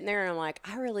kind of sitting there, and I'm like,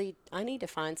 I need to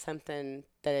find something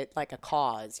that like a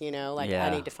cause, like I Yeah.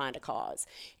 need to find a cause,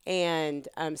 and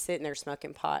I'm sitting there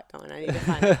smoking pot, going, I need to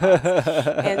find a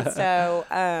cause,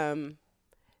 and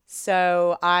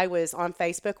so I was on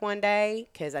Facebook one day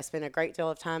because I spent a great deal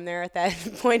of time there at that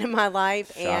point in my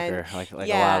life, and Shocker, like a lot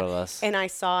yeah, of us. and I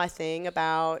saw a thing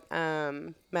about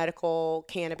medical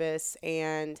cannabis,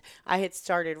 and I had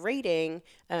started reading.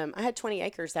 I had 20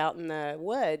 acres out in the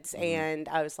woods, Hmm. and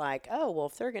I was like, oh well,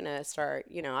 if they're gonna start,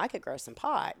 I could grow some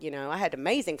pot. I had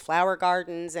amazing flower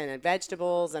gardens and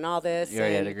vegetables and all this, You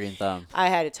already had a and green thumb. I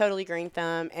had a totally green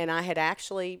thumb, and I had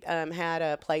actually had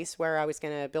a place where I was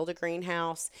going to build a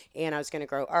greenhouse and I was going to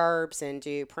grow herbs and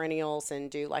do perennials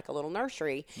and do like a little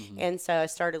nursery. Hmm. And so I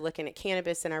started looking at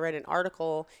cannabis, and I read an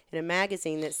article in a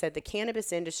magazine that said the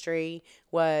cannabis industry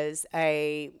was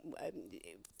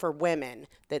for women,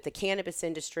 that the cannabis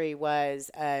industry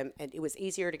was and it was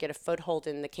easier to get a foothold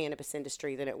in the cannabis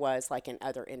industry than it was like in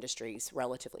other industries,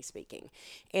 relatively speaking.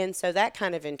 And so that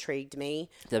kind of intrigued me.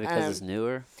 Is that because it's Um,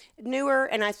 newer? Newer,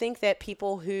 and I think that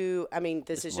people who, I mean,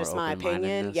 this Just is more just my opinion. Yeah,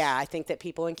 open-mindedness? I think that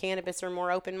people in cannabis are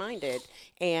more open-minded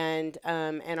and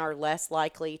are less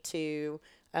likely to.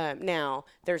 Now,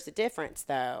 there's a difference,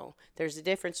 though. There's a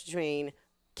difference between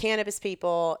cannabis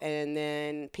people and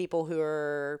then people who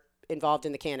are involved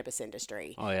in the cannabis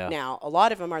industry. Oh yeah. Now, a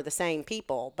lot of them are the same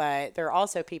people, but there are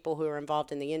also people who are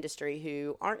involved in the industry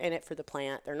who aren't in it for the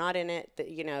plant. They're not in it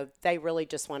that, they really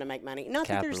just want to make money. Not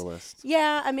that there's Capitalist.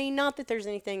 Yeah, I mean, not that there's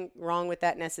anything wrong with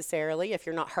that necessarily if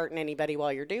you're not hurting anybody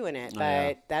while you're doing it, Oh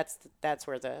yeah. but that's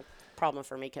where the problem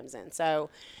for me comes in. So,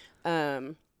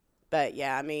 but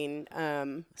yeah, I mean,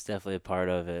 It's definitely a part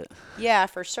of it. yeah,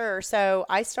 for sure. So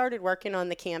I started working on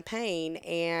the campaign,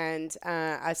 and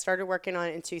I started working on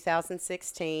it in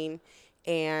 2016,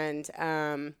 and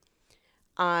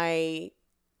I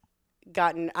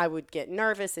I would get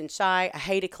nervous and shy. I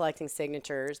hated collecting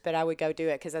signatures, but I would go do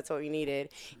it because that's what we needed.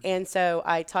 And so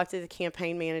I talked to the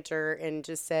campaign manager and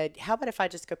just said, how about if I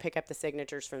just go pick up the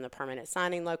signatures from the permanent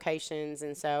signing locations?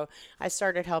 And so I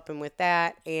started helping with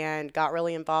that and got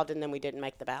really involved, and then we didn't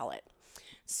make the ballot.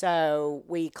 So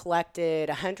we collected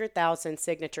 100,000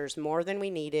 signatures more than we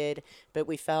needed, but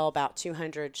we fell about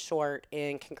 200 short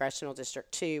in Congressional District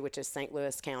 2, which is St.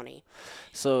 Louis County.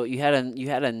 So you had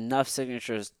enough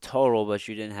signatures total, but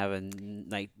you didn't have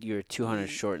you were 200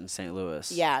 short in St. Louis.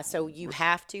 Yeah, so you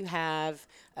have to have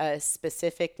a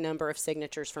specific number of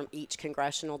signatures from each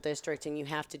congressional district, and you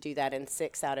have to do that in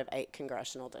 6 out of 8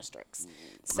 congressional districts.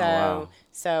 So, wow.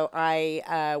 so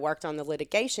I worked on the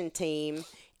litigation team,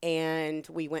 and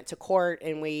we went to court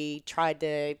and we tried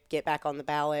to get back on the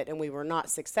ballot, and we were not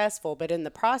successful. But in the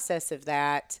process of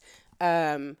that,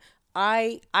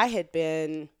 I had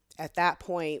been at that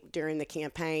point during the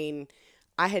campaign,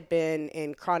 I had been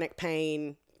in chronic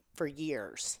pain for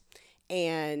years,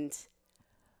 and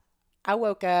I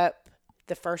woke up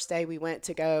the first day we went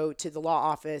to go to the law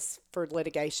office for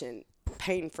litigation,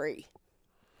 pain free,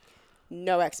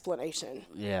 no explanation,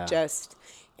 Yeah. just.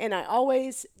 And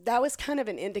that was kind of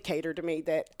an indicator to me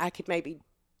that I could maybe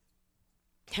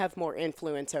have more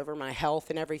influence over my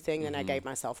health and everything than I gave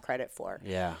myself credit for.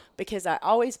 Yeah. Because I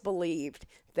always believed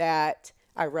that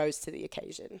I rose to the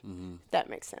occasion. That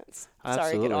makes sense.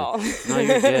 Absolutely. Sorry at all. No,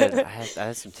 you're good. I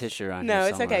had some tissue around here. No,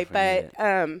 it's somewhere okay. if we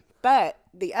need it. But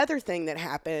the other thing that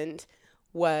happened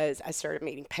was I started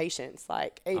meeting patients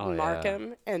like Aiden Oh, yeah.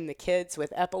 Markham and the kids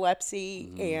with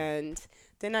epilepsy, and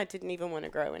then I didn't even want to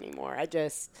grow anymore. I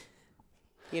just,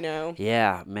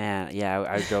 Yeah, man. Yeah,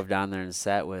 I drove down there and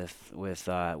sat with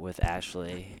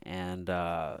Ashley, and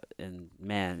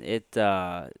man, it's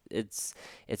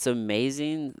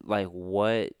amazing like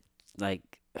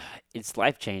it's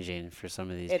life changing for some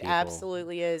of these It people.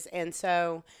 absolutely is. And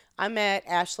so I met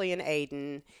Ashley and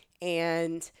Aiden,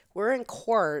 and we're in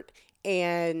court,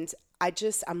 and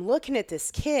I'm looking at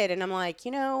this kid, and I'm like,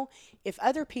 if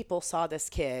other people saw this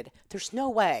kid, there's no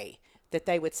way that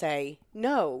they would say,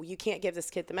 no, you can't give this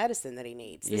kid the medicine that he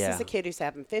needs. This Yeah. is a kid who's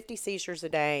having 50 seizures a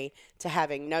day to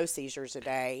having no seizures a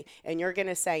day, and you're going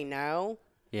to say no?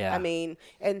 Yeah. I mean,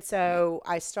 and so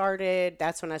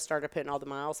that's when I started putting all the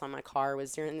miles on my car. It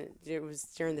was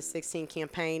during the 16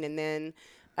 campaign. And then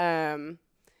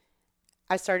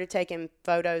I started taking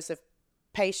photos of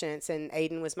patients, and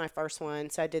Aiden was my first one.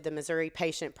 So I did the Missouri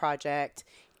Patient Project,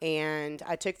 and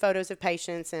I took photos of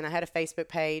patients, and I had a Facebook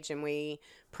page, and we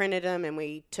printed them, and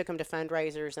we took them to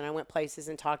fundraisers, and I went places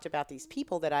and talked about these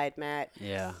people that I had met.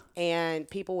 Yeah. And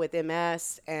people with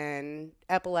MS and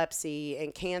epilepsy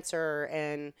and cancer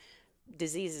and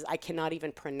diseases I cannot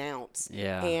even pronounce.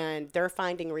 Yeah. And they're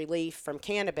finding relief from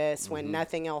cannabis when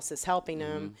nothing else is helping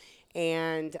them.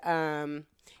 And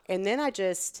then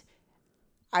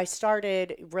I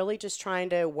started really just trying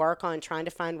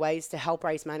to find ways to help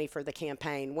raise money for the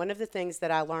campaign. One of the things that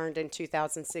I learned in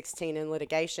 2016 in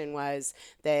litigation was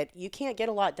that you can't get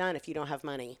a lot done if you don't have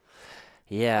money.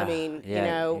 Yeah. I mean,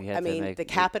 Yeah, the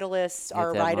capitalists you have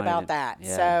are to have right money about to- that. Yeah,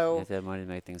 you So have to have money to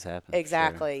make things happen. for sure.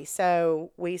 exactly.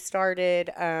 So we started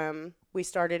in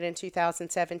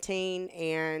 2017,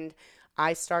 and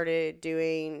I started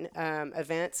doing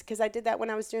events because I did that when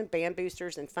I was doing band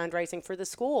boosters and fundraising for the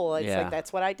school. It's Yeah. like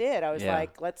that's what I did. I was Yeah.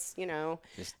 like, let's,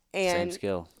 Just same and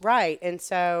skill. right. And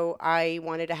so I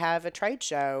wanted to have a trade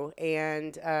show,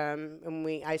 and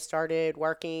I started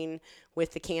working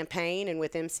with the campaign and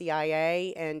with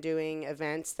MCIA and doing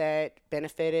events that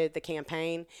benefited the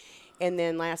campaign. And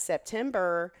then last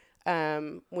September,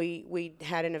 we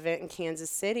had an event in Kansas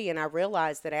City, and I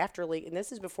realized that and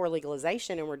this is before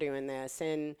legalization, and we're doing this,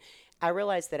 and I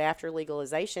realized that after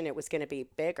legalization, it was going to be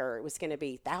bigger. It was going to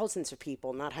be thousands of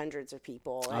people, not hundreds of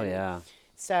people. Oh, yeah.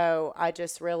 So I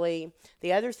just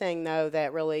the other thing though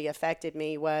that really affected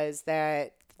me was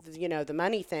that, the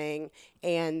money thing,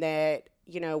 and that,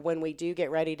 when we do get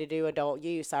ready to do adult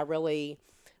use, I really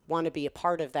want to be a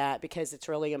part of that, because it's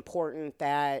really important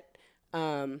that,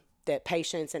 that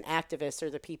patients and activists are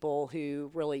the people who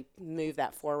really move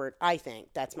that forward. I think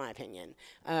that's my opinion.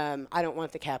 I don't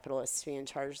want the capitalists to be in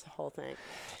charge of the whole thing.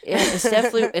 Yeah, it's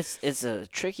definitely it's a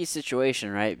tricky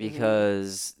situation, right?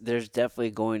 Because there's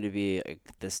definitely going to be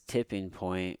this tipping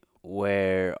point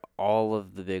where all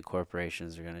of the big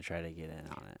corporations are going to try to get in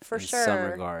on it For in some sure.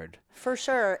 regard. For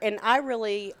sure. And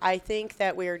I think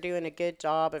that we are doing a good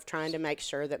job of trying to make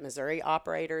sure that Missouri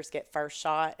operators get first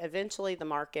shot. Eventually the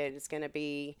market is going to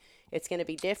be it's going to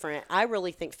be different. I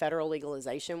really think federal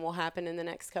legalization will happen in the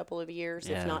next couple of years,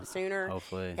 if Yeah, not sooner.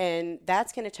 hopefully. And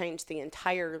that's going to change the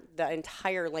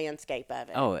entire landscape of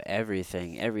it. Oh,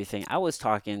 everything. I was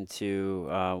talking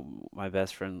to my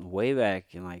best friend way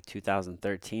back in like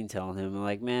 2013, telling him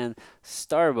like, man,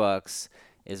 Starbucks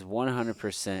is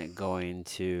 100% going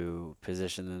to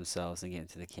position themselves and get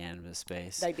into the cannabis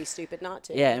space. They'd be stupid not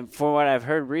to. Yeah, and for what I've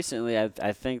heard recently, I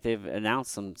think they've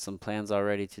announced some plans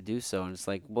already to do so, and it's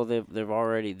like, well, they're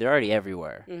already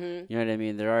everywhere. Mm-hmm. You know what I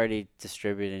mean? They're already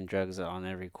distributing drugs on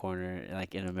every corner,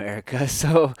 like in America.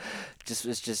 So,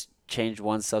 it's just change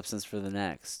one substance for the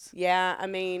next. Yeah, I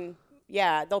mean,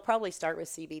 yeah, they'll probably start with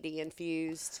CBD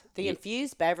infused. The Ye-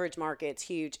 infused beverage market's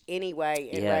huge anyway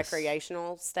in Yes.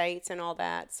 recreational states and all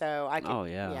that. So I could, Oh,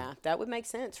 yeah. that would make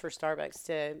sense for Starbucks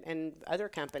to and other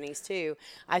companies too.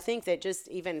 I think that just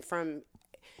even from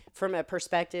a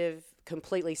perspective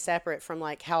completely separate from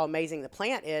like how amazing the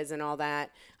plant is and all that.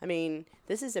 I mean,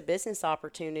 this is a business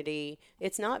opportunity.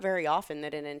 It's not very often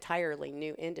that an entirely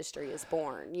new industry is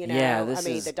born, you know. Yeah, I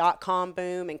mean, the .com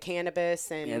boom and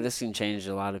cannabis and Yeah, this can change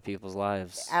a lot of people's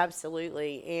lives.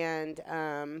 absolutely.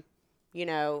 And you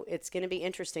know, it's going to be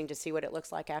interesting to see what it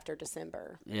looks like after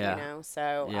December. Yeah. You know,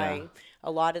 so Yeah.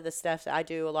 a lot of the stuff I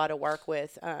do a lot of work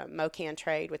with MoCan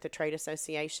Trade with the Trade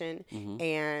Association, Mm-hmm.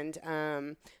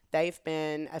 and they've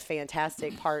been a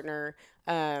fantastic partner.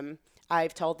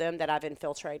 I've told them that I've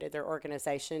infiltrated their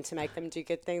organization to make them do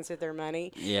good things with their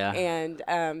money. Yeah.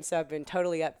 And so I've been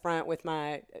totally upfront with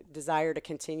my desire to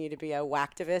continue to be a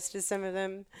whacktivist, as some of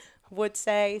them would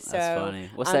say. So That's funny.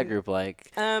 What's that group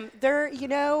like? they're, you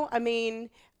know, I mean,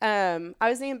 I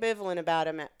was ambivalent about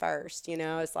them at first. You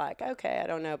know, it's like, okay, I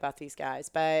don't know about these guys,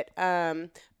 but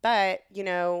you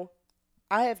know,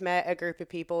 I have met a group of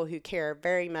people who care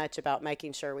very much about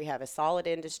making sure we have a solid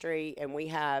industry and we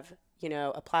have, you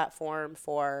know, a platform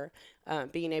for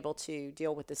being able to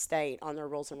deal with the state on their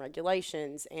rules and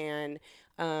regulations, and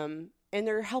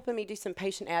they're helping me do some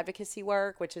patient advocacy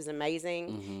work, which is amazing.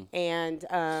 Mm-hmm.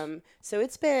 And so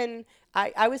it's been,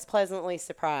 I was pleasantly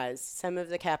surprised. Some of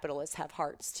the capitalists have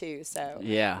hearts too. So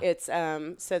Yeah. it's,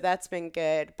 so that's been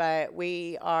good. But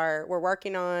we're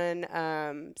working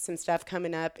on some stuff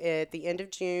coming up at the end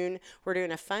of June. We're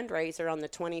doing a fundraiser on the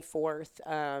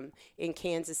 24th in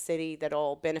Kansas City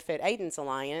that'll benefit Aiden's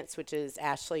Alliance, which is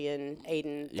Ashley and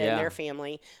Aiden Yeah. and their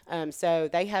family. So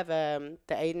they have the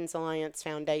Aiden's Alliance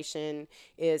Foundation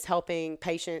is helping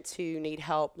patients who need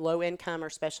help, low income or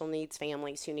special needs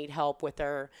families who need help with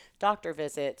their doctor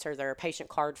visits or their patient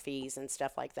card fees and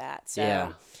stuff like that. So,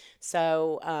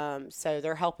 Yeah. so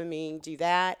they're helping me do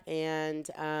that, and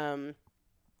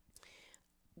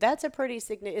that's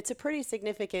it's a pretty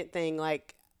significant thing.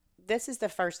 Like, this is the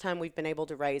first time we've been able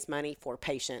to raise money for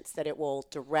patients that it will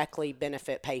directly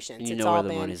benefit patients. You It's know all where the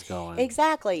been money's going.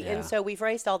 exactly, Yeah. and so we've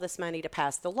raised all this money to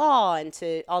pass the law and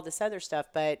to all this other stuff,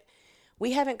 but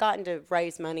we haven't gotten to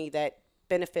raise money that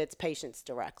benefits patients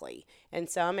directly, and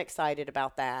so I'm excited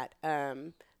about that.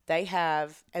 They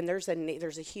have, and there's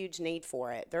a huge need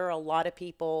for it. There are a lot of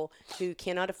people who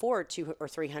cannot afford $200 or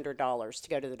 $300 to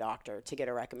go to the doctor to get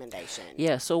a recommendation.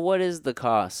 Yeah, so what is the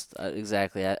cost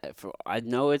exactly? I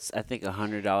know it's, I think,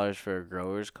 $100 for a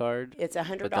grower's card. It's But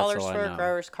 $100 that's all I for a know.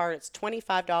 grower's card. It's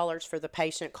 $25 for the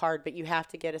patient card, but you have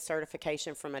to get a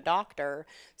certification from a doctor.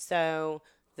 So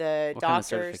the What kind of doctors,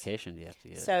 certification do you have to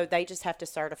get? so they just have to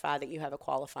certify that you have a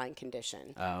qualifying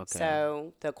condition. Oh, okay.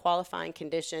 So the qualifying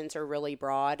conditions are really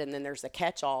broad, and then there's a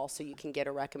catch-all, so you can get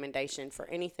a recommendation for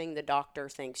anything the doctor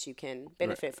thinks you can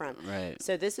benefit from. Right.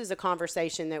 So this is a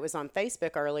conversation that was on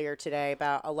Facebook earlier today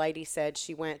about a lady said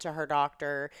she went to her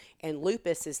doctor, and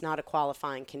lupus is not a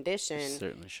qualifying condition.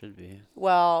 Certainly should be.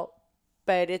 Well,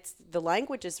 but the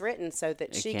language is written so that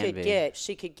It she can could be.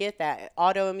 get that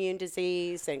autoimmune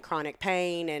disease and chronic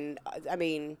pain, and I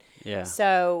mean, Yeah.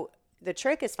 so the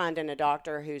trick is finding a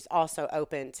doctor who's also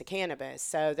open to cannabis.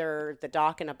 So they're the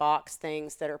doc in a box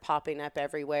things that are popping up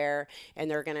everywhere, and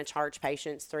they're going to charge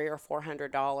patients $300 or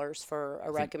 $400 for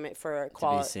a recommend for a To be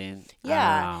quality. seen.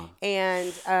 Yeah, Wow. and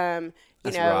you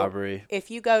That's know, robbery. if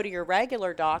you go to your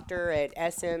regular doctor at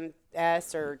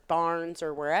SMS or Barnes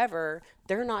or wherever,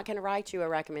 they're not going to write you a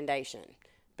recommendation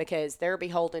because they're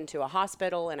beholden to a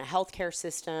hospital and a healthcare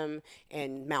system,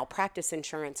 and malpractice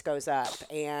insurance goes up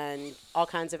and all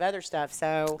kinds of other stuff.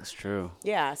 So That's true.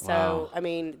 yeah, so Wow. I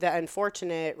mean, the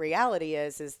unfortunate reality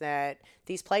is that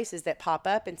these places that pop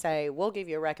up and say, "We'll give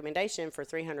you a recommendation for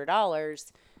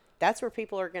 $300," that's where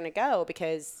people are going to go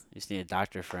because You just need a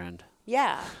doctor friend.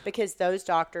 yeah, because those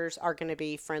doctors are going to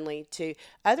be friendly to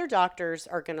other doctors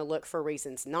are going to look for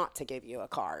reasons not to give you a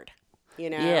card. you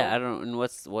Yeah, know? I don't. And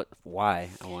why?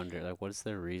 I wonder. Like, what's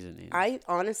their reasoning? I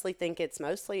honestly think it's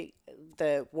mostly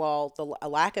a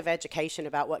lack of education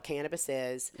about what cannabis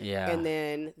is, Yeah. and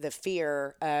then the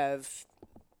fear of,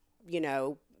 you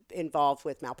know, involved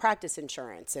with malpractice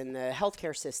insurance and the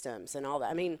healthcare systems and all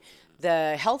that. I mean,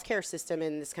 the healthcare system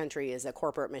in this country is a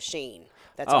corporate machine.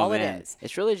 That's Oh all it man, is.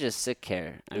 it's really just sick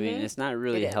care. I mean, it's not It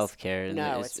really is. health care, and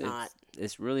No, it's not.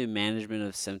 it's really management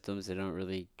of symptoms. They don't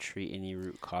really treat any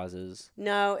root causes.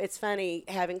 No, it's funny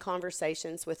having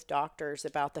conversations with doctors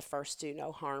about the first do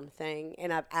no harm thing.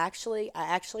 And I actually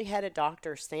had a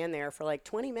doctor stand there for like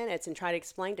 20 minutes and try to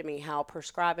explain to me how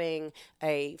prescribing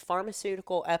a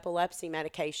pharmaceutical epilepsy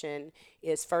medication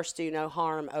is first do no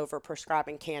harm over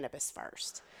prescribing cannabis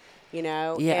first. You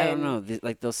know, Yeah, I don't and know.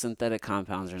 Like those synthetic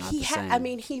compounds are not the I same.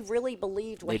 mean, he really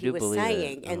believed what They he do was believe it.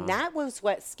 saying. And that was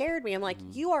what scared me. I'm like,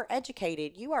 you are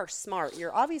educated. You are smart.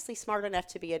 You're obviously smart enough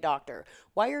to be a doctor.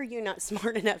 Why are you not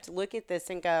smart enough to look at this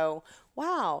and go,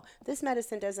 wow, this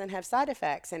medicine doesn't have side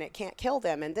effects and it can't kill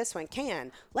them, and this one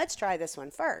can. Let's try this one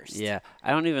first. Yeah,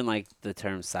 I don't even like the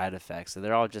term side effects.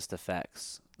 They're all just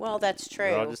effects. Well, that's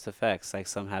They're all true. just effects. Like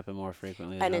some happen more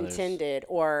frequently than others. Unintended,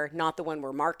 or not the one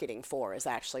we're marketing for, is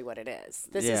actually what it is.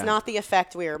 This is Yeah. not the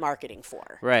effect we are marketing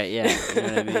for. Right. Yeah. You know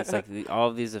what I mean? It's like all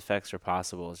of these effects are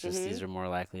possible. It's just these are more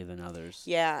likely than others.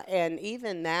 Yeah, and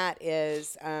even that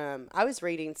is, I was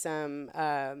reading some,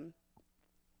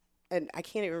 and I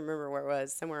can't even remember where it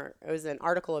was. Somewhere it was an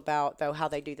article about though how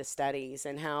they do the studies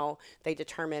and how they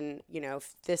determine, you know,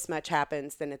 if this much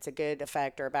happens, then it's a good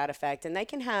effect or a bad effect, and they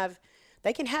can have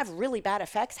really bad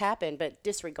effects happen, but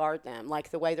disregard them.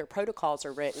 Like the way their protocols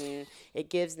are written, it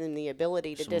gives them the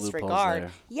ability to Some loopholes disregard.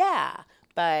 there. Yeah,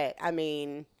 but I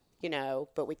mean, you know,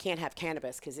 but we can't have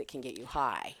cannabis because it can get you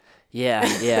high. Yeah,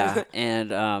 yeah, and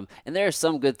there are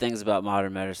some good things about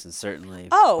modern medicine, certainly.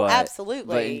 Oh, But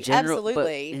absolutely,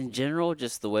 absolutely. in general,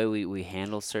 just the way we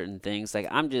handle certain things, like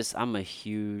I'm a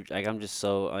huge, like I'm just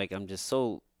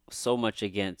so much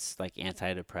against like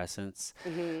antidepressants.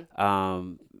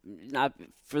 Not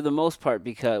for the most part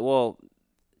because well,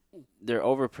 they're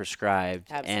overprescribed,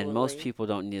 and most Absolutely. people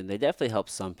don't need them. They definitely help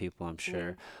some people, I'm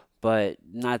sure, but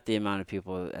not the amount of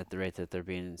people at the rate that they're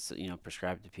being,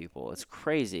 prescribed to people. It's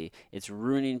crazy. It's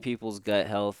ruining people's gut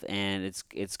health, and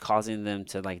it's causing them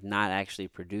to like not actually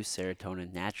produce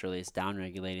serotonin naturally. It's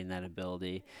downregulating that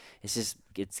ability. It's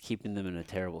keeping them in a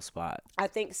terrible spot. I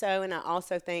think so. And I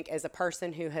also think, as a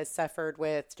person who has suffered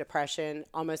with depression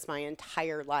almost my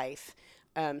entire life,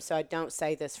 so I don't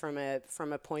say this from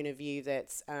a point of view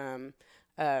that's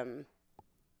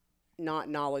not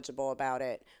knowledgeable about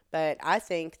it. But I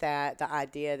think that the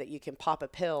idea that you can pop a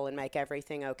pill and make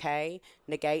everything okay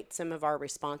negates some of our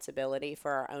responsibility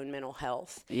for our own mental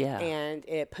health. Yeah. And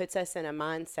it puts us in a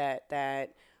mindset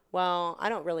that, well, I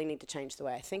don't really need to change the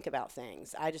way I think about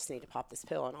things. I just need to pop this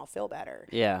pill and I'll feel better.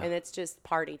 Yeah. And it's just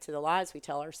party to the lies we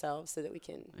tell ourselves so that we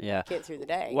can Yeah. get through the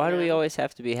day. Why you do we know? always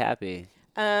have to be happy?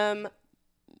 Um,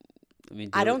 I mean,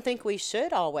 I don't think we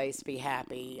should always be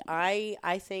happy.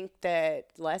 I think that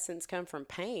lessons come from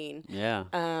pain. Yeah.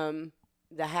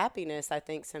 The happiness, I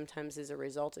think, sometimes is a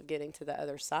result of getting to the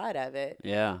other side of it.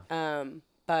 Yeah.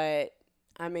 But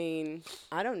I mean,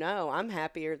 I don't know. I'm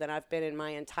happier than I've been in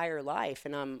my entire life,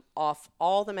 and I'm off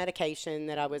all the medication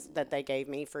that they gave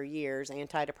me for years,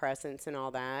 antidepressants and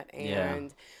all that. Yeah.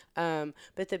 And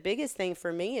but the biggest thing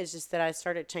for me is just that I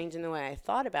started changing the way I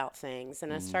thought about things,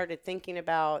 and I started thinking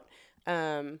about.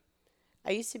 I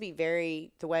used to be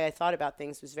the way I thought about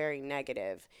things was very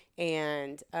negative.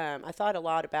 And I thought a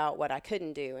lot about what I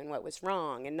couldn't do and what was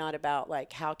wrong, and not about,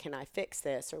 like, how can I fix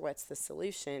this or what's the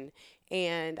solution.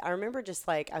 And I remember just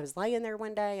like, I was laying there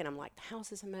one day and I'm like, the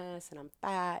house is a mess and I'm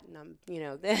fat and I'm,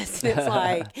 this. And it's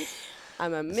like,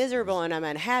 I'm a miserable and I'm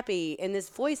unhappy. And this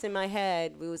voice in my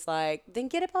head was like, then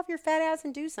get up off your fat ass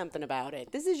and do something about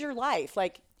it. This is your life.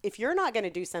 Like, if you're not going to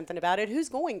do something about it, who's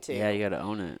going to? Yeah, you got to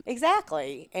own it.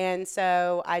 Exactly. And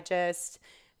so I just,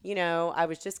 I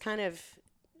was just kind of,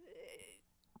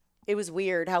 it was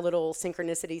weird how little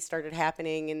synchronicities started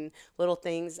happening and little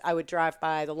things. I would drive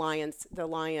by the Lions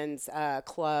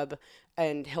Club,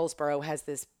 and Hillsboro has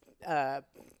this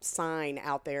sign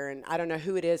out there, and I don't know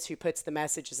who it is who puts the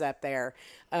messages up there.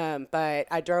 But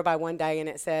I drove by one day and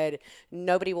it said,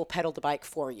 "Nobody will pedal the bike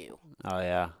for you." Oh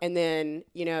yeah. And then,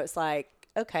 it's like,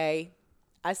 okay,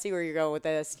 I see where you're going with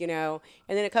this, And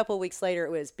then a couple of weeks later,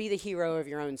 it was be the hero of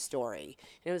your own story.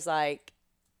 And it was like,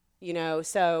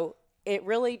 so it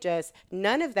really just,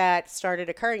 none of that started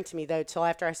occurring to me, though, till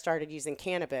after I started using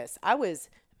cannabis. I was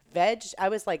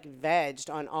vegged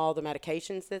on all the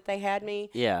medications that they had me.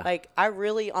 Yeah. Like, I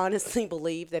really honestly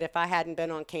believe that if I hadn't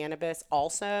been on cannabis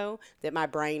also, that my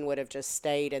brain would have just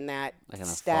stayed in that Like in a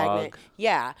stagnant. fog.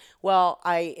 Yeah. Well,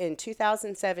 in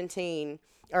 2017,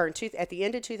 at the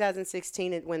end of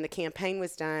 2016, when the campaign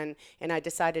was done and I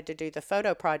decided to do the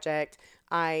photo project,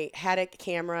 I had a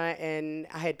camera and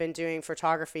I had been doing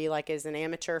photography like as an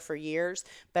amateur for years,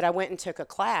 but I went and took a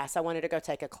class. I wanted to go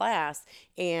take a class,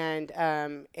 and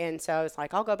so I was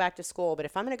like, I'll go back to school. But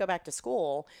if I'm going to go back to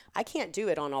school, I can't do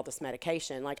it on all this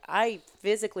medication. Like, I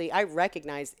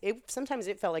recognized it. Sometimes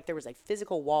it felt like there was a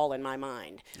physical wall in my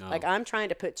mind. Like, I'm trying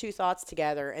to put two thoughts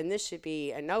together, and this should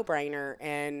be a no-brainer,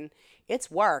 and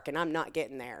it's work, and I'm not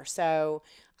getting there. So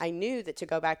I knew that to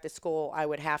go back to school, I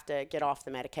would have to get off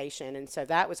the medication. And so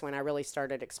that was when I really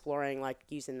started exploring like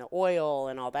using the oil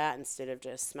and all that instead of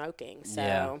just smoking. So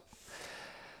Yeah.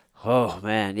 Oh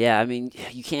man, yeah. I mean,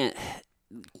 you can't.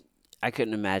 I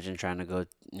couldn't imagine trying to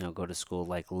go to school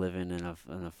like living in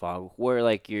a fog where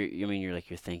like you're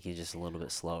thinking just a little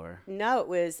bit slower. no, it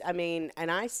was, I mean, and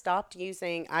I stopped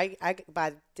using,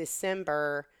 by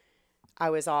December, I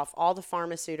was off all the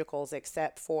pharmaceuticals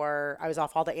except for I was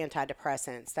off all the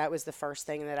antidepressants. That was the first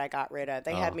thing that I got rid of.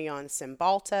 They had Oh, me on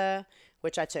Cymbalta,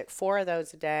 which I took 4 of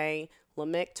those a day.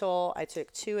 Lamictal, I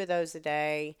took 2 of those a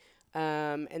day.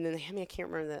 And then they had me, I can't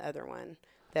remember the other one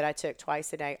that I took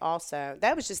twice a day also.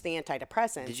 That was just the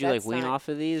antidepressants. did you like That's wean not, off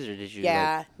of these or did you like?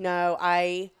 yeah, no,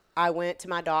 I went to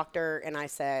my doctor and I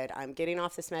said, I'm getting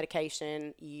off this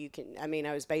medication. I mean,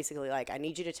 I was basically like, I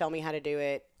need you to tell me how to do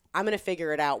it. I'm going to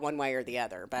figure it out one way or the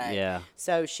other. But Yeah.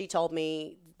 so she told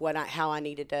me how I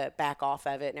needed to back off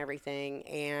of it and everything.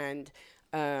 And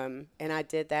I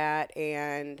did that.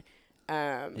 And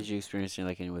Did you experience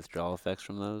any withdrawal effects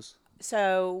from those?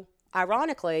 so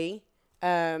ironically,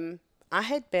 I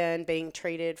had been being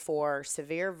treated for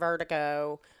severe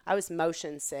vertigo. I was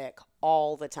motion sick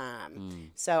all the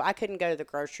time. So I couldn't go to the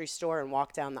grocery store and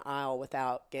walk down the aisle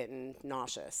without getting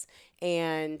nauseous.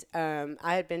 And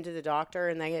I had been to the doctor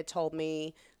and they had told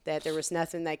me that there was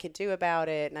nothing they could do about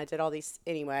it. And I did all these,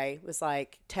 anyway, it was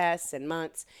like tests and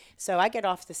months. So I get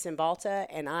off the Cymbalta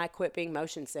and I quit being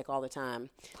motion sick all the time.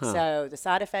 So the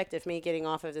side effect of me getting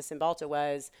off of the Cymbalta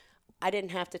was I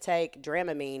didn't have to take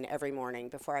Dramamine every morning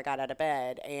before I got out of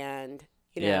bed. And,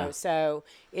 Yeah. so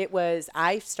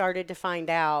I started to find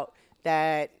out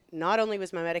that not only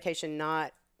was my medication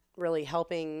not really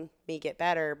helping me get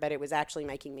better, but it was actually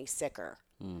making me sicker.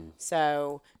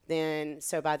 So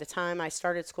by the time I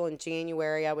started school in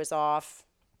January, I was off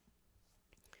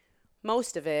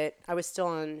most of it. I was still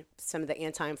on some of the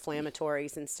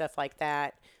anti-inflammatories and stuff like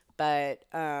that. But,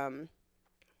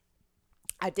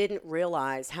 I didn't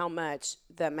realize how much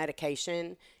the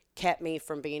medication kept me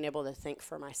from being able to think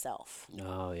for myself,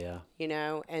 Oh yeah.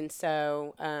 and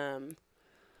so, and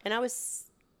I was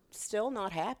still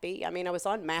not happy. I mean, I was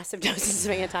on massive doses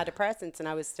of antidepressants and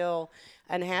I was still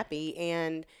unhappy.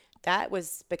 And that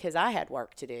was because I had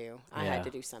work to do. I Yeah. had to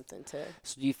do something to.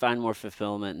 So do you find more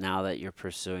fulfillment now that you're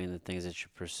pursuing the things that you're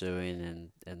pursuing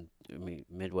and I mean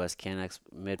Midwest Canna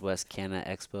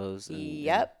Expos and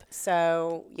Yep.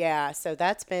 So, yeah. So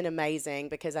that's been amazing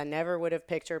because I never would have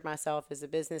pictured myself as a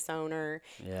business owner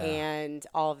Yeah. and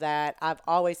all of that. I've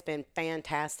always been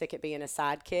fantastic at being a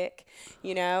sidekick.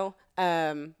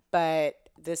 But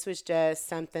this was just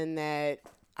something that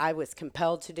I was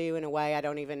compelled to do in a way I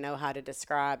don't even know how to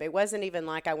describe. It wasn't even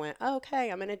like I went, oh,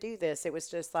 okay, I'm going to do this. It was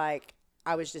just like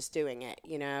I was just doing it.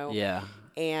 Yeah.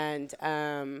 And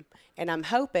I'm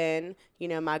hoping,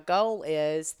 my goal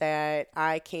is that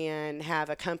I can have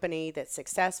a company that's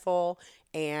successful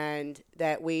and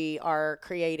that we are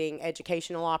creating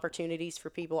educational opportunities for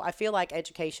people. I feel like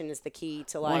education is the key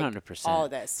to like 100%. all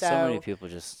of this. So many people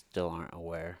just still aren't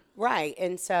aware. Right.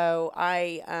 And so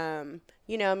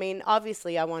I mean,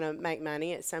 obviously I want to make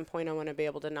money. At some point I want to be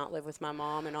able to not live with my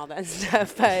mom and all that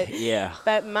stuff. But Yeah.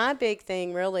 but my big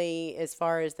thing really as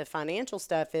far as the financial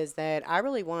stuff is that I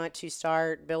really want to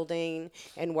start building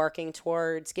and working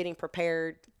towards getting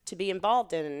prepared to be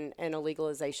involved in a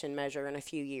legalization measure in a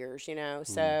few years.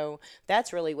 So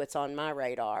that's really what's on my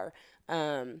radar.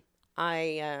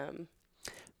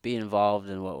 Be involved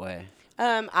in what way?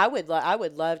 I would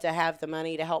love to have the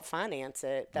money to help finance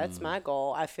it. That's my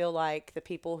goal. I feel like the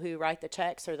people who write the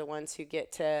checks are the ones who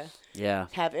get to Yeah.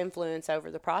 have influence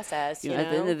over the process.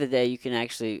 At the end of the day, you can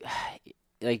actually,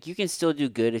 you can still do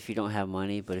good if you don't have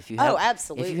money, but if you have, Oh,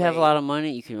 absolutely. if you have a lot of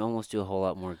money, you can almost do a whole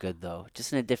lot more good though,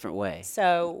 just in a different way.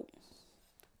 So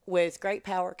with great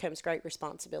power comes great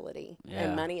responsibility, and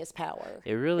Yeah. money is power.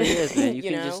 It really is, man. You You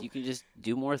can just know, you can just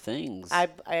do more things.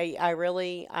 I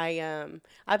really,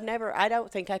 I've never, I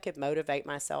don't think I could motivate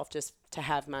myself just to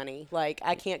have money. Like,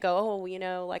 I can't go,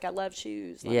 oh, like I love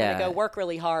shoes. I'm gonna Yeah. go work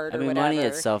really hard I or mean, money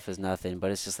whatever. itself is nothing,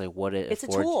 but it's just like what it It's a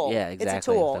affords. tool. Yeah, It's a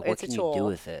exactly. tool. Like what It's a can you do tool.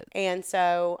 with it? And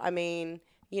so, I mean,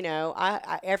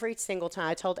 I every single time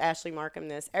I told Ashley Markham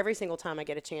this, every single time I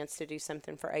get a chance to do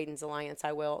something for Aiden's Alliance,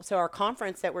 I will. So our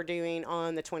conference that we're doing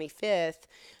on the 25th,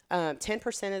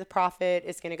 10% of the profit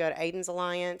is going to go to Aiden's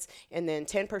Alliance, and then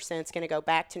 10% is going to go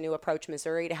back to New Approach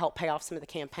Missouri to help pay off some of the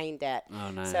campaign debt.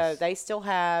 Oh, So nice. they still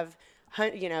have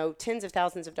tens of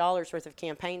thousands of dollars worth of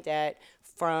campaign debt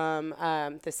from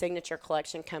the signature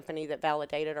collection company that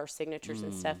validated our signatures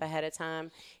and stuff ahead of time.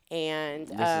 And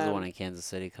This is the one in Kansas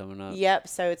City coming up. yep,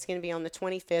 so it's going to be on the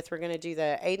 25th. We're going to do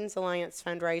the Aiden's Alliance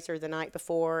fundraiser the night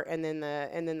before, and then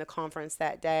the conference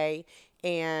that day.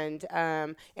 And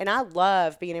I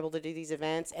love being able to do these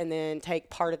events and then take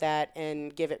part of that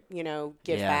and give it,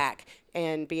 give Yeah. back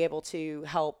and be able to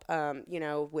help,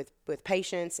 with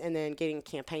patients and then getting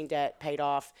campaign debt paid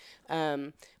off.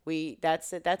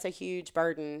 That's a huge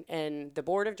burden, and the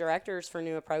board of directors for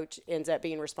New Approach ends up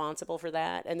being responsible for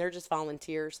that, and they're just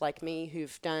volunteers like me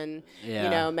who've done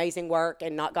Yeah. amazing work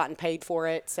and not gotten paid for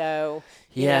it. So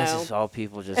Yeah, it's just all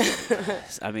people just.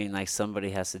 I mean, like somebody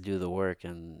has to do the work,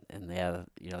 and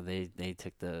they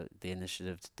took the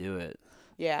initiative to do it.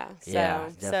 yeah, so Yeah,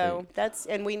 so definitely. that's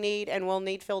and we'll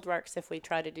need field works if we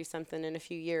try to do something in a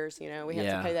few years. We have to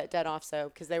Yeah. pay that debt off, so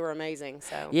because they were amazing.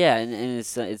 So Yeah, and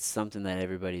it's something that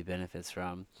everybody benefits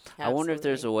from. I wonder if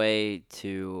there's absolutely. a way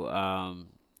to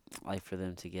like for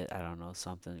them to get, I don't know,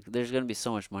 something. There's gonna be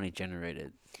so much money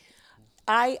generated.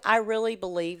 I really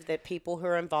believe that people who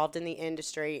are involved in the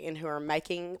industry and who are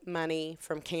making money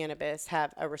from cannabis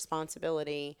have a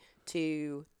responsibility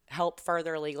to help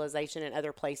further legalization in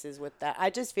other places with that. I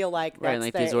just feel like Right,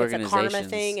 like these it's a karma organizations.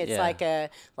 thing. It's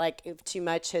Yeah. like if too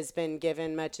much has been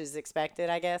given, much is expected,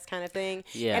 I guess, kind of thing.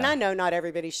 And Yeah. I know not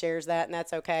everybody shares that, and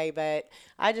that's okay, but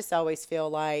I just always feel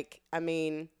like, I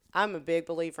mean, I'm a big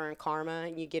believer in karma,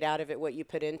 and you get out of it what you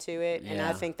put into it. And I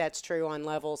Yeah. think that's true on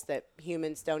levels that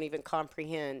humans don't even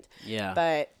comprehend. Yeah.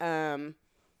 But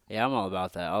Yeah, I'm all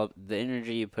about that. The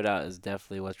energy you put out is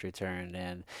definitely what's returned.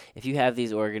 And if you have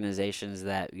these organizations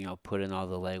that, put in all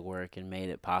the legwork and made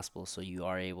it possible so you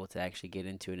are able to actually get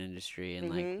into an industry and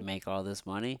like make all this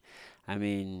money, I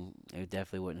mean, it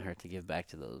definitely wouldn't hurt to give back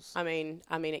to those. I mean,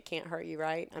 it can't hurt you,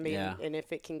 right? I mean, Yeah. and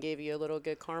if it can give you a little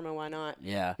good karma, why not?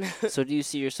 Yeah. So do you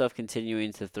see yourself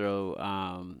continuing to throw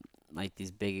like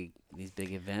these big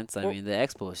events? I Well, mean, the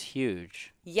expo is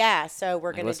huge. Yeah, so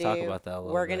Like, let's talk about that a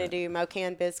little we're gonna bit. do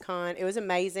MoCan BizCon. It was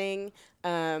amazing.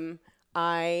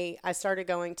 I started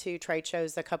going to trade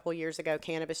shows a couple years ago,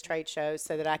 cannabis trade shows,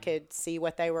 so that I could see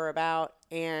what they were about,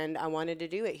 and I wanted to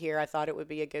do it here. I thought it would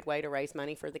be a good way to raise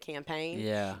money for the campaign,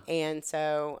 Yeah. and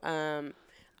so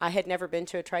I had never been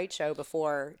to a trade show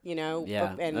before,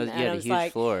 Yeah. and You had I a was huge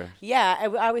like, floor. yeah,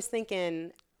 I was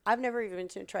thinking, I've never even been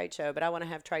to a trade show, but I want to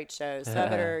have trade shows. So I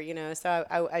better, so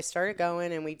I started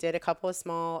going, and we did a couple of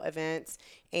small events,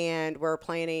 and we're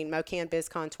planning MoCan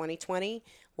BizCon 2020.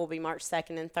 Will be March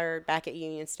 2nd and 3rd back at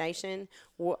Union Station.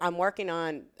 I'm working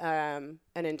on an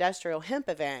industrial hemp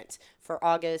event for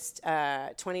August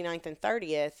 29th and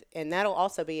 30th, and that'll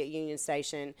also be at Union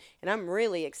Station. And I'm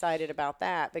really excited about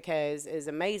that because as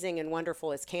amazing and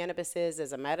wonderful as cannabis is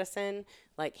as a medicine,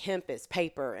 like hemp is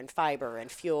paper and fiber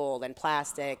and fuel and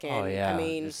plastic. And Oh yeah. I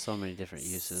mean, There's so many different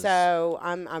uses. so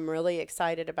I'm really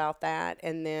excited about that.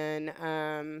 And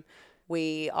then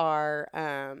we are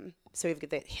so we've got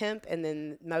the hemp and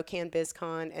then MoCan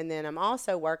BizCon, and then I'm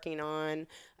also working on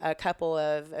a couple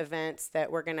of events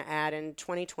that we're going to add in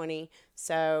 2020.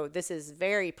 So this is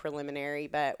very preliminary,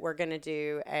 but we're going to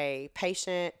do a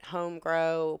patient home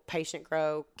grow, patient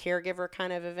grow, caregiver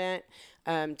kind of event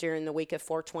during the week of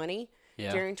 420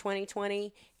 Yeah. during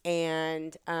 2020,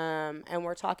 and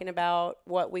we're talking about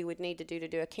what we would need to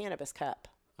do a cannabis cup.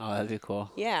 Oh, that'd be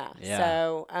cool. Yeah.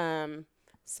 Yeah.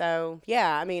 So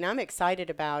yeah, I mean, I'm excited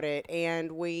about it,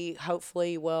 and we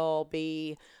hopefully will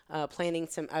be planning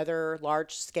some other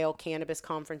large-scale cannabis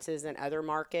conferences in other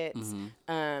markets.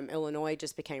 Illinois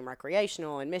just became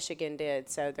recreational, and Michigan did,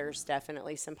 so there's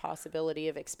definitely some possibility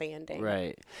of expanding.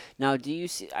 Right. Now, do you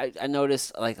see? I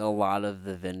noticed like a lot of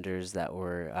the vendors that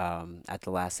were at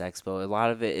the last expo. A lot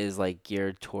of it is like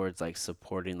geared towards like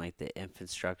supporting like the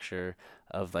infrastructure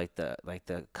of like the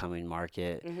coming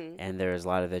market, and there's a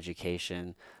lot of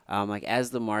education. Like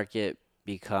as the market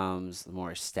becomes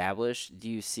more established, do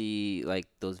you see like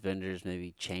those vendors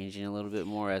maybe changing a little bit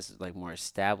more as like more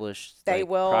established They like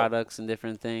will products and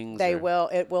different things They or will.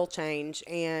 It will change,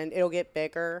 and it'll get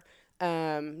bigger.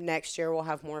 Next year we'll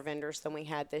have more vendors than we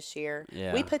had this year. We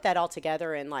yeah. put that all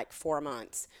together in like 4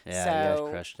 months. Yeah, you guys So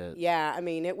crushed it. yeah, I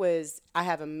mean, it was. I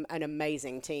have an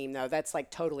amazing team though. That's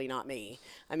like totally not me.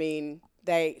 I mean,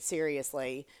 they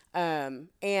seriously. And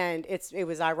it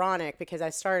was ironic because I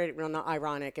started. Well, not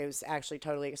ironic. It was actually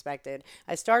totally expected.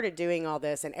 I started doing all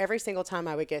this, and every single time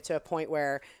I would get to a point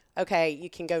where okay, you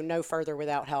can go no further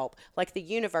without help. Like the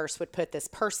universe would put this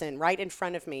person right in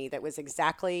front of me that was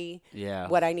exactly Yeah.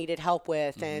 what I needed help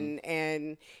with, Hmm.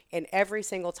 and every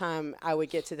single time I would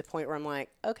get to the point where I'm like,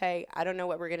 okay, I don't know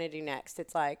what we're gonna do next.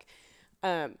 It's like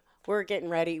we're getting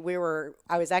ready.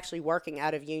 I was actually working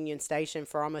out of Union Station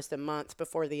for almost a month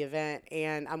before the event,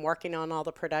 and I'm working on all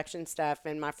the production stuff.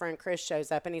 And my friend Chris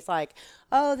shows up, and he's like,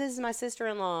 "Oh, this is my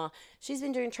sister-in-law. She's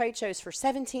been doing trade shows for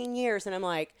 17 years," and I'm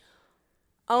like,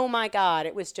 oh my God,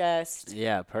 it was just,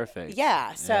 Yeah, perfect. yeah.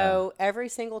 Yeah. So every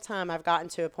single time I've gotten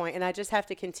to a point, and I just have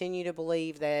to continue to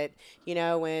believe that,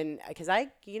 because I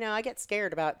get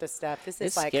scared about this stuff. This is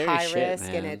It's like scary high shit, risk,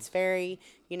 and man. it's very,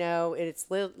 it's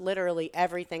literally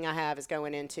everything I have is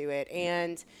going into it.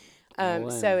 And All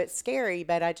so in. it's scary,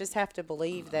 but I just have to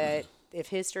believe that if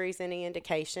history's any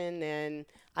indication, then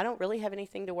I don't really have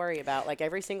anything to worry about. Like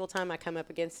every single time I come up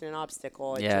against an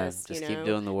obstacle, it Yeah, just, just keep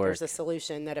doing the there's a work.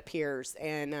 solution that appears.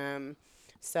 And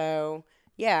so,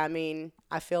 yeah, I mean,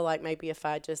 I feel like maybe if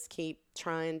I just keep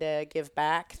trying to give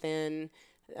back, then,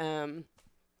 um,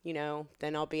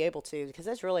 then I'll be able to, because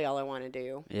that's really all I want to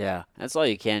do. Yeah, that's all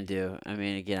you can do. I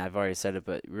mean, again, I've already said it,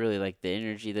 but really, like the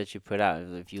energy that you put out,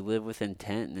 if you live with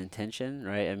intent and intention,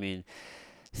 right? I mean,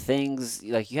 things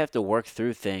like you have to work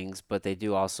through things, but they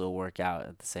do also work out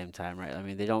at the same time, right? I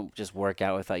mean, they don't just work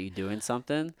out without you doing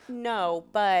something, No,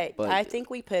 but but I think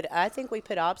we put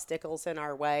obstacles in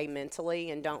our way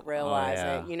mentally and don't oh realize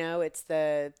it. yeah, It's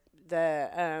the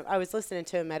I was listening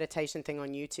to a meditation thing on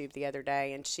YouTube the other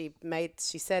day, and she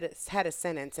said it had a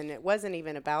sentence, and it wasn't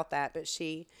even about that, but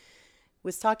she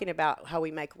was talking about how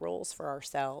we make rules for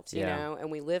ourselves, yeah,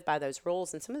 and we live by those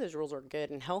rules. And some of those rules are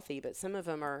good and healthy, but some of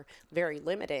them are very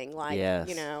limiting. Like, yes,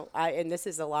 and this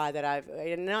is a lie that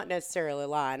and not necessarily a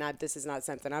lie, and this is not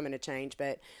something I'm going to change,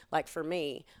 but like for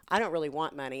me, I don't really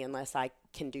want money unless I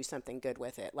can do something good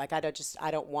with it. Like I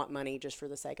don't want money just for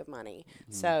the sake of money.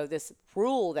 mhm, So this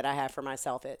rule that I have for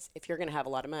myself is if you're going to have a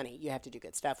lot of money, you have to do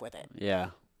good stuff with it.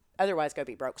 yeah, Otherwise go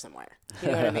be broke somewhere.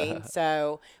 You know what I mean?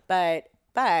 So, but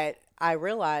I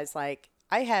realized like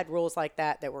I had rules like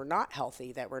that were not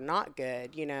healthy, that were not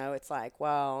good. It's like,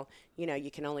 well,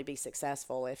 you can only be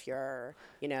successful if you're,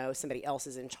 somebody else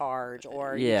is in charge,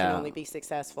 or you can yeah. only be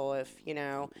successful if,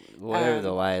 Whatever the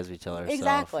um, lies we tell ourselves, yeah,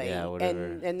 exactly.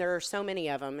 whatever. And there are so many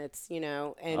of them. It's, and Oh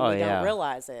we don't yeah.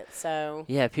 realize it. So,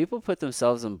 Yeah, people put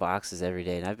themselves in boxes every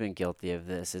day, and I've been guilty of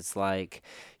this. It's like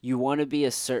you want to be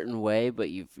a certain way, but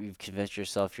you've convinced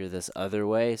yourself you're this other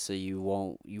way, so you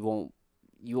won't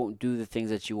do the things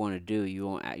that you want to do. You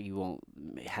won't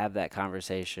have that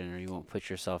conversation, or you won't put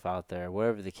yourself out there,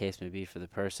 whatever the case may be for the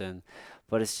person.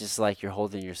 But it's just like you're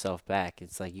holding yourself back.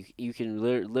 It's like you can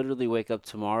literally wake up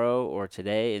tomorrow or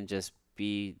today and just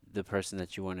be the person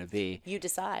that you want to be. you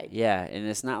decide. Yeah, and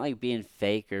it's not like being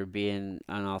fake or being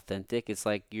unauthentic. It's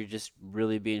like you're just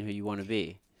really being who you want to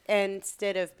be.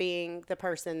 Instead of being the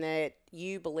person that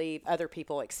you believe other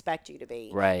people expect you to be.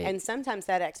 Right. And sometimes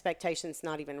that expectation's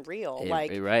not even real.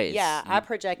 Like, Right. yeah, I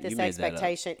project You this made that up.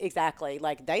 expectation exactly.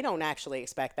 Like they don't actually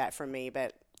expect that from me,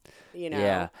 but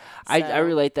Yeah, I so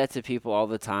relate that to people all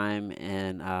the time,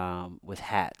 and with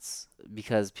hats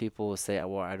because people will say,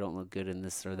 "Well, I don't look good in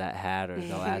this or that hat," or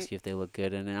they'll ask you if they look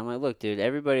good in it. I'm like, "Look, dude,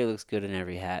 everybody looks good in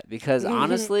every hat." Because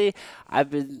honestly, I'm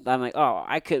like, "Oh,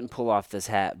 I couldn't pull off this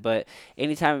hat," but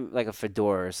anytime like a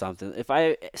fedora or something, if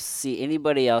I see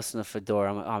anybody else in a fedora,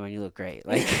 I'm like, "Oh man, you look great!"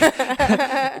 Like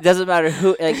it doesn't matter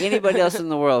who, like anybody else in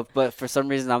the world, but for some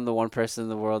reason, I'm the one person in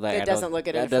the world that it I doesn't don't look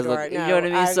good in a that does look. fedora. You know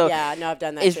what No, I mean? So yeah, no, I've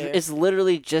done that it's too. it's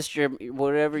literally just your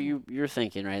whatever you're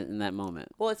thinking right in that moment.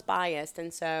 Well, it's biased,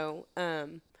 and so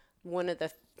one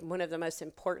of the most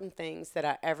important things that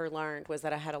I ever learned was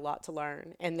that I had a lot to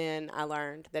learn, and then I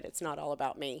learned that it's not all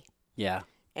about me. Yeah.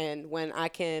 And when I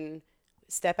can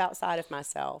step outside of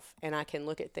myself and I can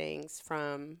look at things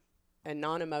from a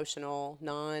non-emotional,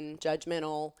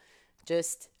 non-judgmental,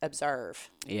 just observe,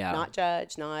 Yeah. not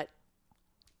judge, not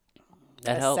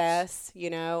That helps. assess,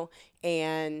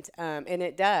 and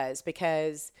it does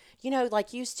because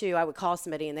like used to I would call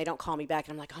somebody and they don't call me back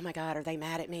and I'm like, oh my God, are they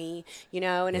mad at me?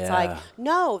 And it's like, Yeah.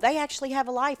 no, they actually have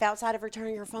a life outside of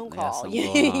returning your phone They got call. something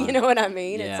going You on. know what I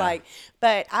mean? It's Yeah. like,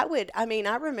 but I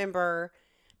remember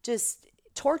just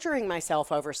torturing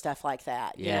myself over stuff like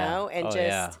that, Yeah. and Oh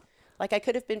yeah. just like I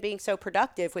could have been being so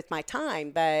productive with my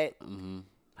time, but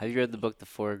Have you read the book The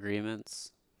Four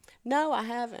Agreements? no, I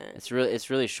haven't. It's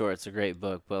really short. It's a great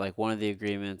book, but like one of the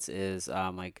agreements is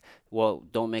like, well,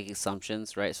 don't make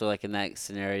assumptions, right? So like in that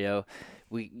scenario,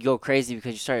 we go crazy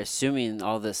because you start assuming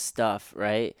all this stuff,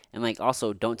 right? And like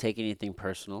also don't take anything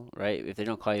personal, right? If they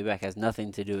don't call you back, it has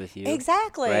nothing to do with you,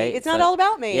 Exactly. right? It's It's not like, all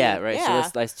about yeah, me. right. So Yeah.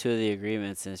 that's two of the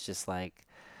agreements, and it's just like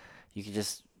you could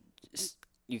s-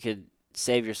 you could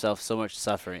save yourself so much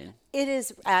suffering. It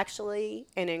is actually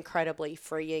an incredibly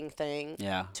freeing thing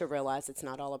Yeah, to realize it's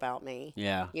not all about me.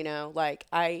 yeah, Like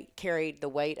I carried the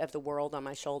weight of the world on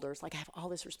my shoulders. Like I have all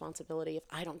this responsibility. If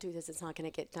I don't do this, it's not going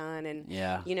to get done. And,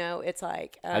 yeah. it's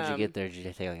like, How'd you get there? Did you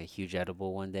take like a huge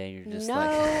edible one day and you're just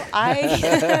like, no,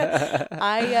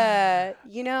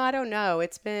 I don't know.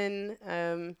 It's been,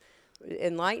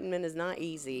 enlightenment is not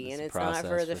easy, it's and a it's not process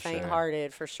for the for sure.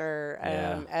 faint-hearted, for sure.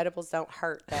 Yeah. Edibles don't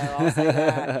hurt, though. I'll say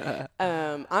that.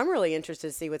 I'm really interested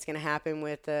to see what's going to happen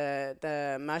with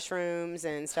the mushrooms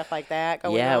and stuff like that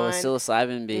going Yeah, with on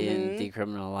psilocybin being hmm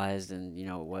decriminalized and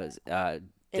was in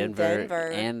Denver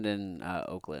Denver. and in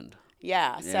Oakland.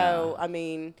 Yeah. Yeah. So I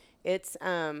mean, it's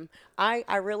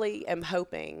I really am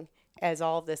hoping as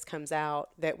all of this comes out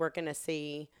that we're going to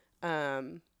see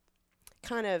um,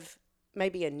 kind of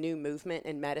maybe a new movement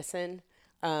in medicine.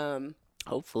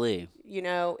 Hopefully.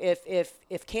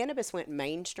 If cannabis went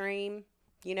mainstream,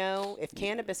 if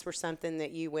cannabis were something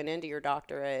that you went into your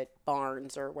doctor at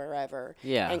Barnes or wherever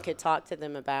Yeah. and could talk to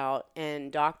them about,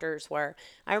 and doctors were,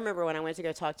 I remember when I went to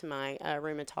go talk to my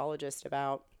rheumatologist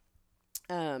about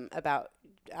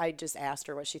I just asked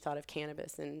her what she thought of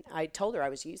cannabis, and I told her I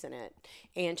was using it,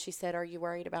 and she said, "Are you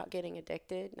worried about getting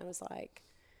addicted?" And I was like,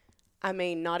 I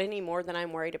mean, not any more than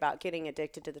I'm worried about getting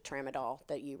addicted to the tramadol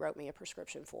that you wrote me a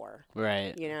prescription for.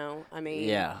 Right. I mean,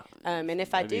 Yeah. and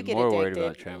if I I'd do be get more worried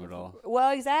addicted, about tramadol.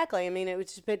 well, exactly. I mean,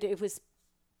 but it was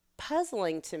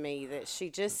puzzling to me that she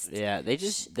just, Yeah,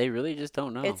 they really just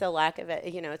don't know. it's a lack of,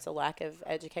 it's a lack of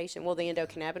education. Well, the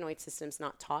endocannabinoid system's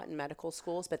not taught in medical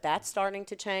schools, but that's starting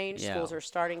to change. Yeah. Schools are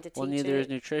starting to Well, teach neither is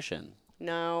it. nutrition.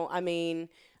 No, I mean,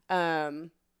 um,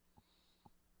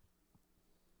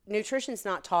 nutrition's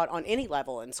not taught on any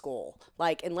level in school.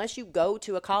 Like unless you go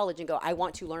to a college and go, I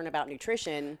want to learn about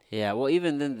nutrition, Yeah, well,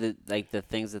 even then, the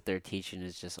things that they're teaching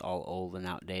is just all old and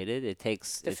outdated.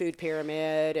 the food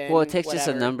pyramid and Well, it takes just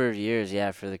a whatever. number of years,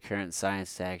 yeah, for the current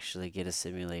science to actually get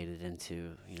assimilated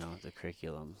into, the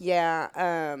curriculum.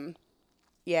 Yeah,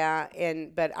 yeah,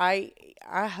 but I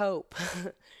hope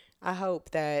I hope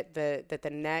that the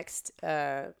next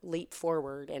leap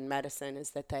forward in medicine is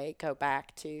that they go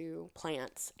back to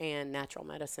plants and natural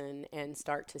medicine and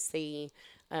start to see.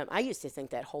 I used to think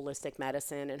that holistic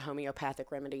medicine and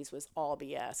homeopathic remedies was all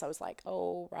BS. I was like,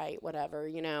 oh, right, whatever.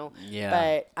 Yeah.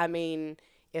 But I mean,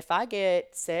 if I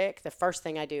get sick, the first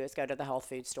thing I do is go to the health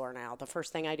food store now. The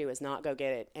first thing I do is not go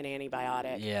get an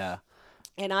antibiotic. Yeah.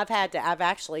 And right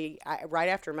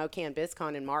after MoCan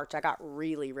BizCon in March, I got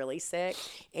really, really sick.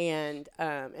 And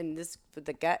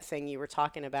the gut thing you were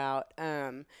talking about,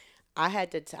 I've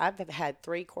had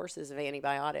 3 courses of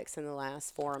antibiotics in the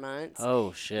last 4 months.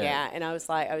 Oh, shit. Yeah, and I was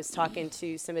talking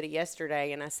to somebody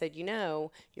yesterday, and I said,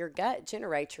 your gut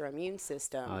generates your immune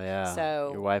system. Oh, yeah.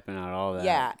 So You're wiping out all that.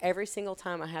 yeah, every single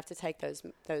time I have to take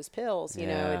those pills, it's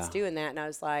Yeah. doing that. And I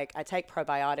was like, I take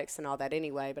probiotics and all that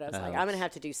anyway, but I was That like, I'm helps. gonna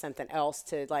have to do something else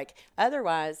to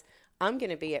otherwise I'm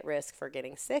gonna be at risk for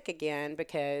getting sick again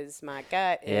because my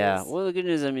gut Yeah. is Well, the good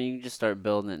news, I mean, you can just start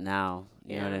building it now.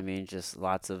 You know what Yeah. I mean? Just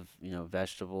lots of,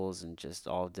 vegetables and just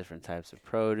all different types of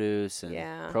produce and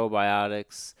Yeah.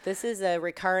 probiotics. This is a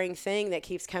recurring thing that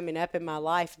keeps coming up in my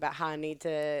life about how I need to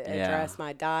address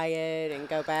my diet and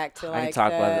go back to I can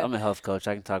talk about it. the I'm a health coach.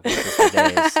 I can talk about this for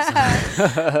days.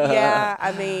 yeah.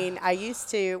 I used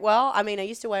to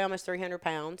weigh almost 300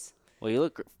 pounds. Well, you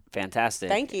look fantastic.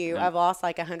 Thank you. And I've lost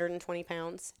like 120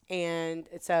 pounds, and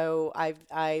so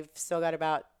I've still got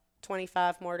about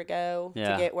 25 more to go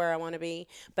Yeah. to get where I want to be.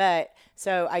 But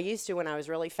so I used to, when I was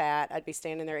really fat, I'd be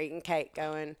standing there eating cake,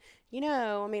 going,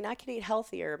 I mean, I could eat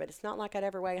healthier, but it's not like I'd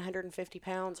ever weigh 150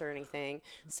 pounds or anything.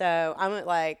 So I'm at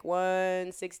like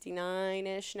 169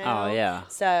 ish now. Oh, yeah.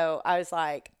 So I was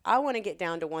like, I want to get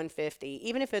down to 150,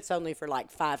 even if it's only for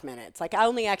like 5 minutes. Like I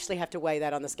only actually have to weigh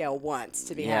that on the scale once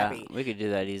to be Yeah, happy. we could do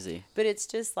that easy. But it's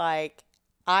just like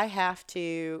I have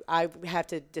to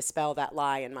dispel that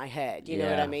lie in my head. You know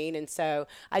what I Yeah. mean? And so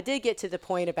I did get to the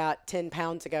point about 10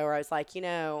 pounds ago where I was like,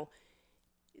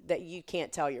 that you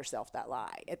can't tell yourself that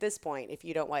lie. At this point, if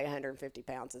you don't weigh 150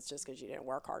 pounds, it's just because you didn't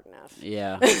work hard enough.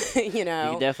 Yeah. you You can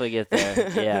know? definitely get there.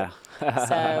 Yeah.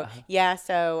 So, yeah,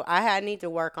 so I need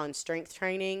to work on strength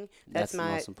training. That's That's the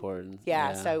my, most important. yeah,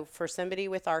 Yeah. so for somebody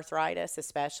with arthritis,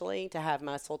 especially to have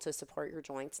muscle to support your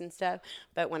joints and stuff.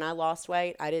 But when I lost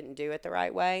weight, I didn't do it the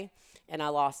right way. And I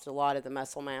lost a lot of the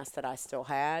muscle mass that I still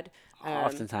had.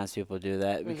 Oftentimes people do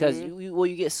that because Mhm.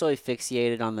 you get so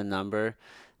asphyxiated on the number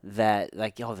that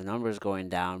like the number is going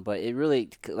down, but it really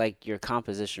like your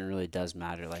composition really does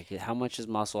matter. Like how much is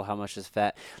muscle, how much is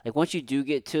fat. Like once you do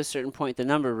get to a certain point, the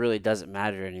number really doesn't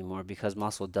matter anymore because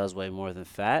muscle does weigh more than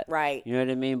fat. Right. You know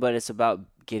what I mean? But it's about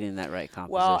getting that right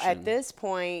Well, composition. at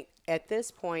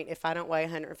this point, if I don't weigh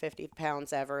 150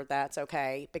 pounds ever, that's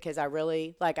okay because I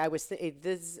really like I was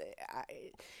this.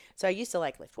 So I used to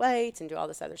like lift weights and do all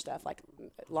this other stuff like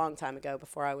a long time ago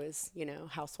before I was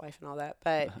housewife and all that.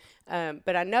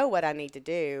 But I know what I need to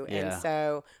do, and Yeah.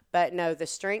 so but no, the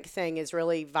strength thing is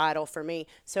really vital for me.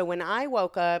 So when I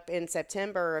woke up in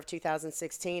September of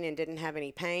 2016 and didn't have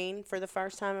any pain for the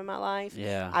first time in my life,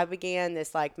 Yeah. I began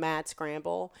this like mad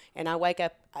scramble, and I wake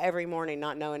up every morning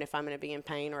not knowing if I'm going to be in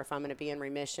pain or if I'm going to be in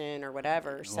remission or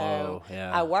whatever. So Whoa.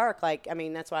 Yeah. I work like, I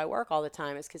mean, that's why I work all the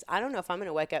time is because I don't know if I'm going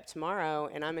to wake up tomorrow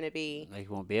and I'm going to be Like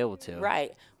you won't be able to.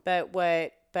 right. But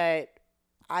like,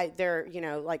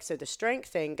 so the strength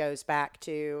thing goes back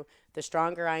to the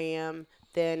stronger I am,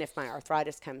 then if my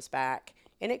arthritis comes back,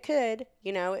 and it could,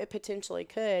 it potentially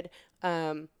could,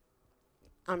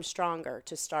 I'm stronger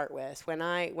to start with. When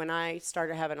I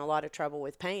started having a lot of trouble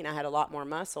with pain, I had a lot more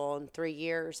muscle in 3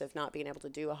 years of not being able to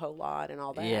do a whole lot and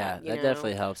all that. Yeah, that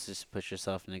definitely helps just to put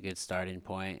yourself in a good starting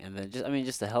point. And then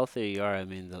just the healthier you are, I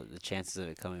mean, the chances of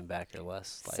it coming back are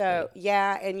less likely. So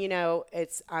yeah, and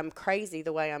I'm crazy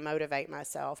the way I motivate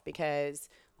myself because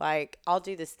like I'll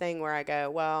do this thing where I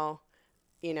go, well,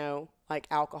 like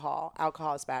alcohol.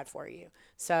 Alcohol is bad for you.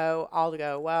 So I'll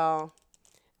go, well,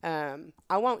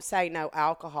 I won't say no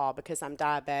alcohol because I'm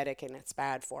diabetic and it's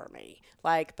bad for me.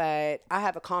 Like, but I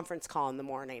have a conference call in the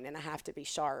morning and I have to be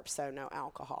sharp, so no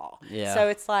alcohol. Yeah. So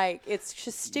it's like it's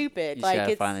just stupid. You just Like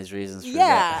gotta it's find these reasons for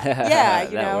yeah, that. yeah.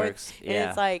 That It's works. and Yeah.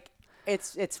 it's like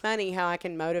it's funny how I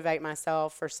can motivate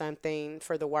myself for something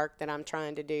for the work that I'm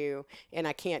trying to do, and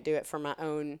I can't do it for my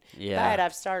own. Yeah. But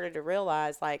I've started to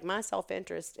realize like my self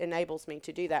interest enables me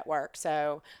to do that work,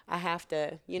 so I have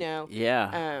to,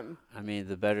 Yeah. um, I mean,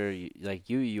 the better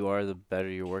you are, the better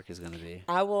your work is gonna be.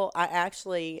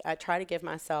 I try to give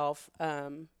myself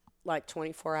like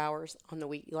 24 hours on the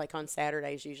week. Like on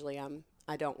Saturdays, usually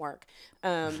I don't work.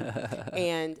 But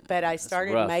That's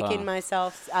rough,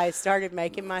 huh? I started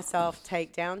making myself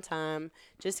take downtime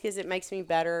just because it makes me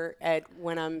better at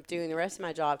when I'm doing the rest of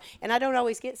my job. And I don't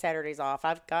always get Saturdays off.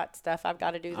 I've got stuff I've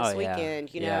got to do Oh this yeah.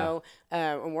 weekend, Yeah.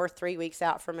 and we're 3 weeks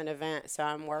out from an event. So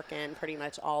I'm working pretty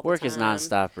much all the Work is time.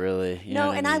 nonstop, really. You know No,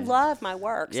 what I and I mean? love my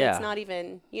work, so it's Yeah. not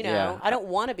even, Yeah. I don't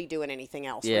want to be doing anything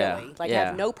else Yeah. really. Like I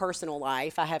have Yeah. no personal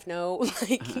life. I have no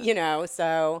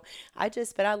so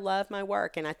but I love my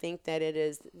work and I think that it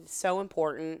is so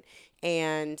important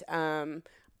and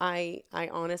I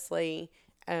honestly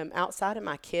outside of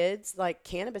my kids, like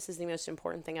cannabis is the most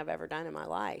important thing I've ever done in my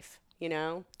life.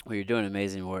 Well, you're doing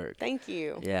amazing work. Thank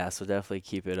you. Yeah, so definitely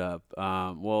keep it up.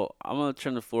 Well, I'm gonna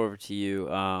turn the floor over to you.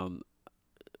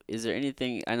 Is there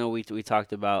anything? I know we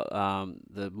talked about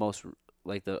the most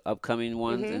like the upcoming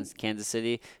ones in Mhm. Kansas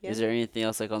City. Is Yep. there anything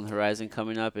else like on the horizon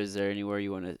coming up? Is there anywhere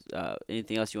you want to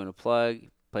anything else you want to plug?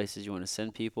 Places you want to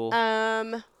send people?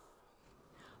 Um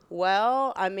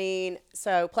Well, I mean,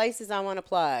 so places I want to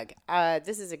plug.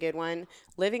 This is a good one.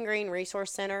 Living Green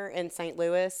Resource Center in St.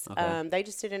 Louis. Okay. They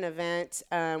just did an event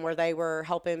where they were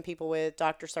helping people with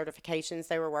doctor certifications.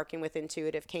 They were working with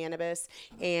intuitive cannabis.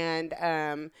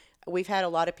 And we've had a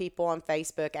lot of people on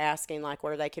Facebook asking, like,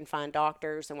 where they can find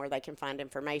doctors and where they can find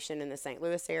information in the St.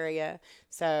 Louis area.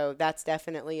 So that's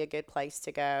definitely a good place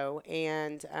to go.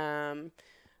 And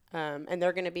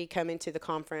they're going to be coming to the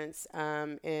conference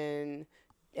in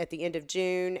at the end of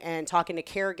June and talking to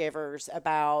caregivers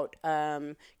about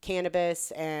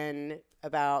cannabis and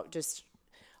about just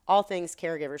all things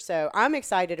caregivers. So I'm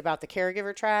excited about the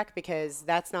caregiver track because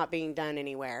that's not being done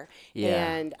anywhere.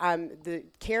 Yeah. And the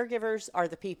caregivers are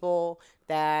the people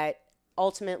that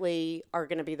ultimately are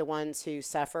going to be the ones who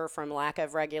suffer from lack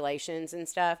of regulations and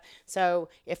stuff. So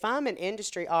if I'm an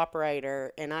industry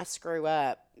operator and I screw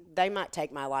up, they might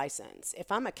take my license.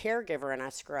 If I'm a caregiver and I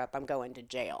screw up, I'm going to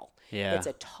jail. Yeah. It's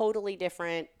a totally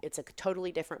different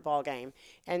ball game.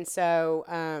 And so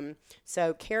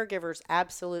so caregivers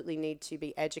absolutely need to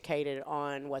be educated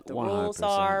on what the rules 100%.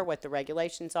 are, what the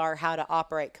regulations are, how to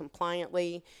operate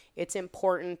compliantly. It's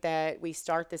important that we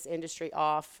start this industry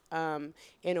off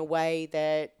in a way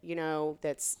that,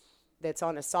 that's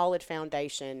on a solid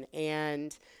foundation.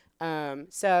 And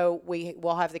so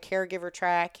we'll have the caregiver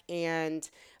track, and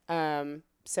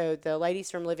so the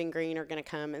ladies from Living Green are going to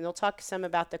come, and they'll talk some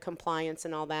about the compliance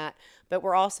and all that. But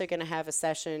we're also going to have a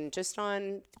session just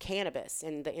on cannabis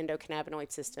and the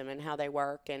endocannabinoid system and how they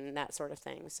work and that sort of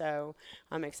thing. So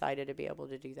I'm excited to be able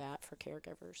to do that for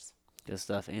caregivers. Good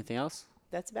stuff. Anything else?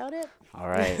 That's about it. All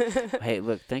right. Hey,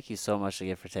 look, thank you so much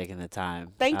again for taking the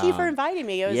time. Thank you for inviting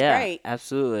me. It was yeah, great.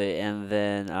 Absolutely. And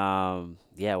then,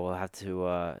 we'll have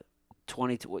to,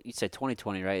 what you said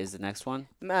 2020, right, is the next one?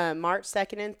 March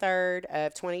 2nd and 3rd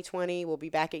of 2020, we'll be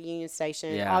back at Union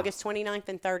Station. Yeah. August 29th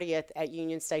and 30th at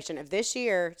Union Station of this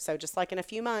year. So just like in a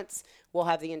few months, we'll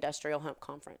have the Industrial Hemp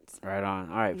Conference. Right on.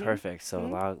 All right, perfect. So a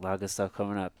lot of good stuff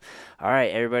coming up. All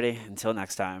right, everybody, until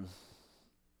next time.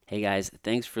 Hey guys,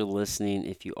 thanks for listening.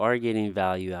 If you are getting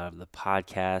value out of the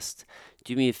podcast,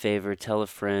 do me a favor, tell a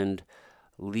friend,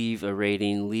 leave a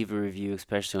rating, leave a review,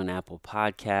 especially on Apple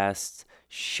Podcasts,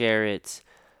 share it,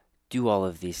 do all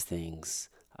of these things.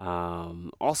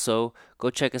 Also, go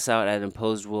check us out at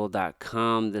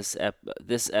imposedwill.com.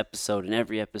 This episode and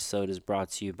every episode is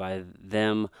brought to you by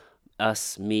them,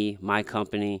 us, me, my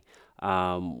company.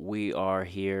 We are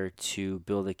here to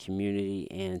build a community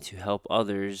and to help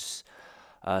others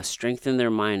strengthen their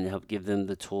mind and help give them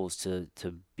the tools to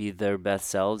be their best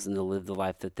selves and to live the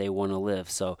life that they want to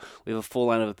live. So we have a full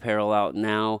line of apparel out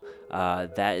now.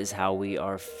 That is how we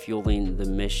are fueling the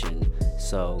mission.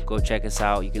 So go check us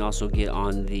out. You can also get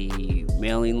on the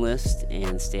mailing list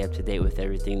and stay up to date with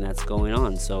everything that's going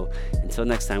on. So until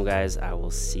next time, guys, I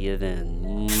will see you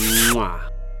then.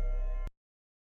 Mwah.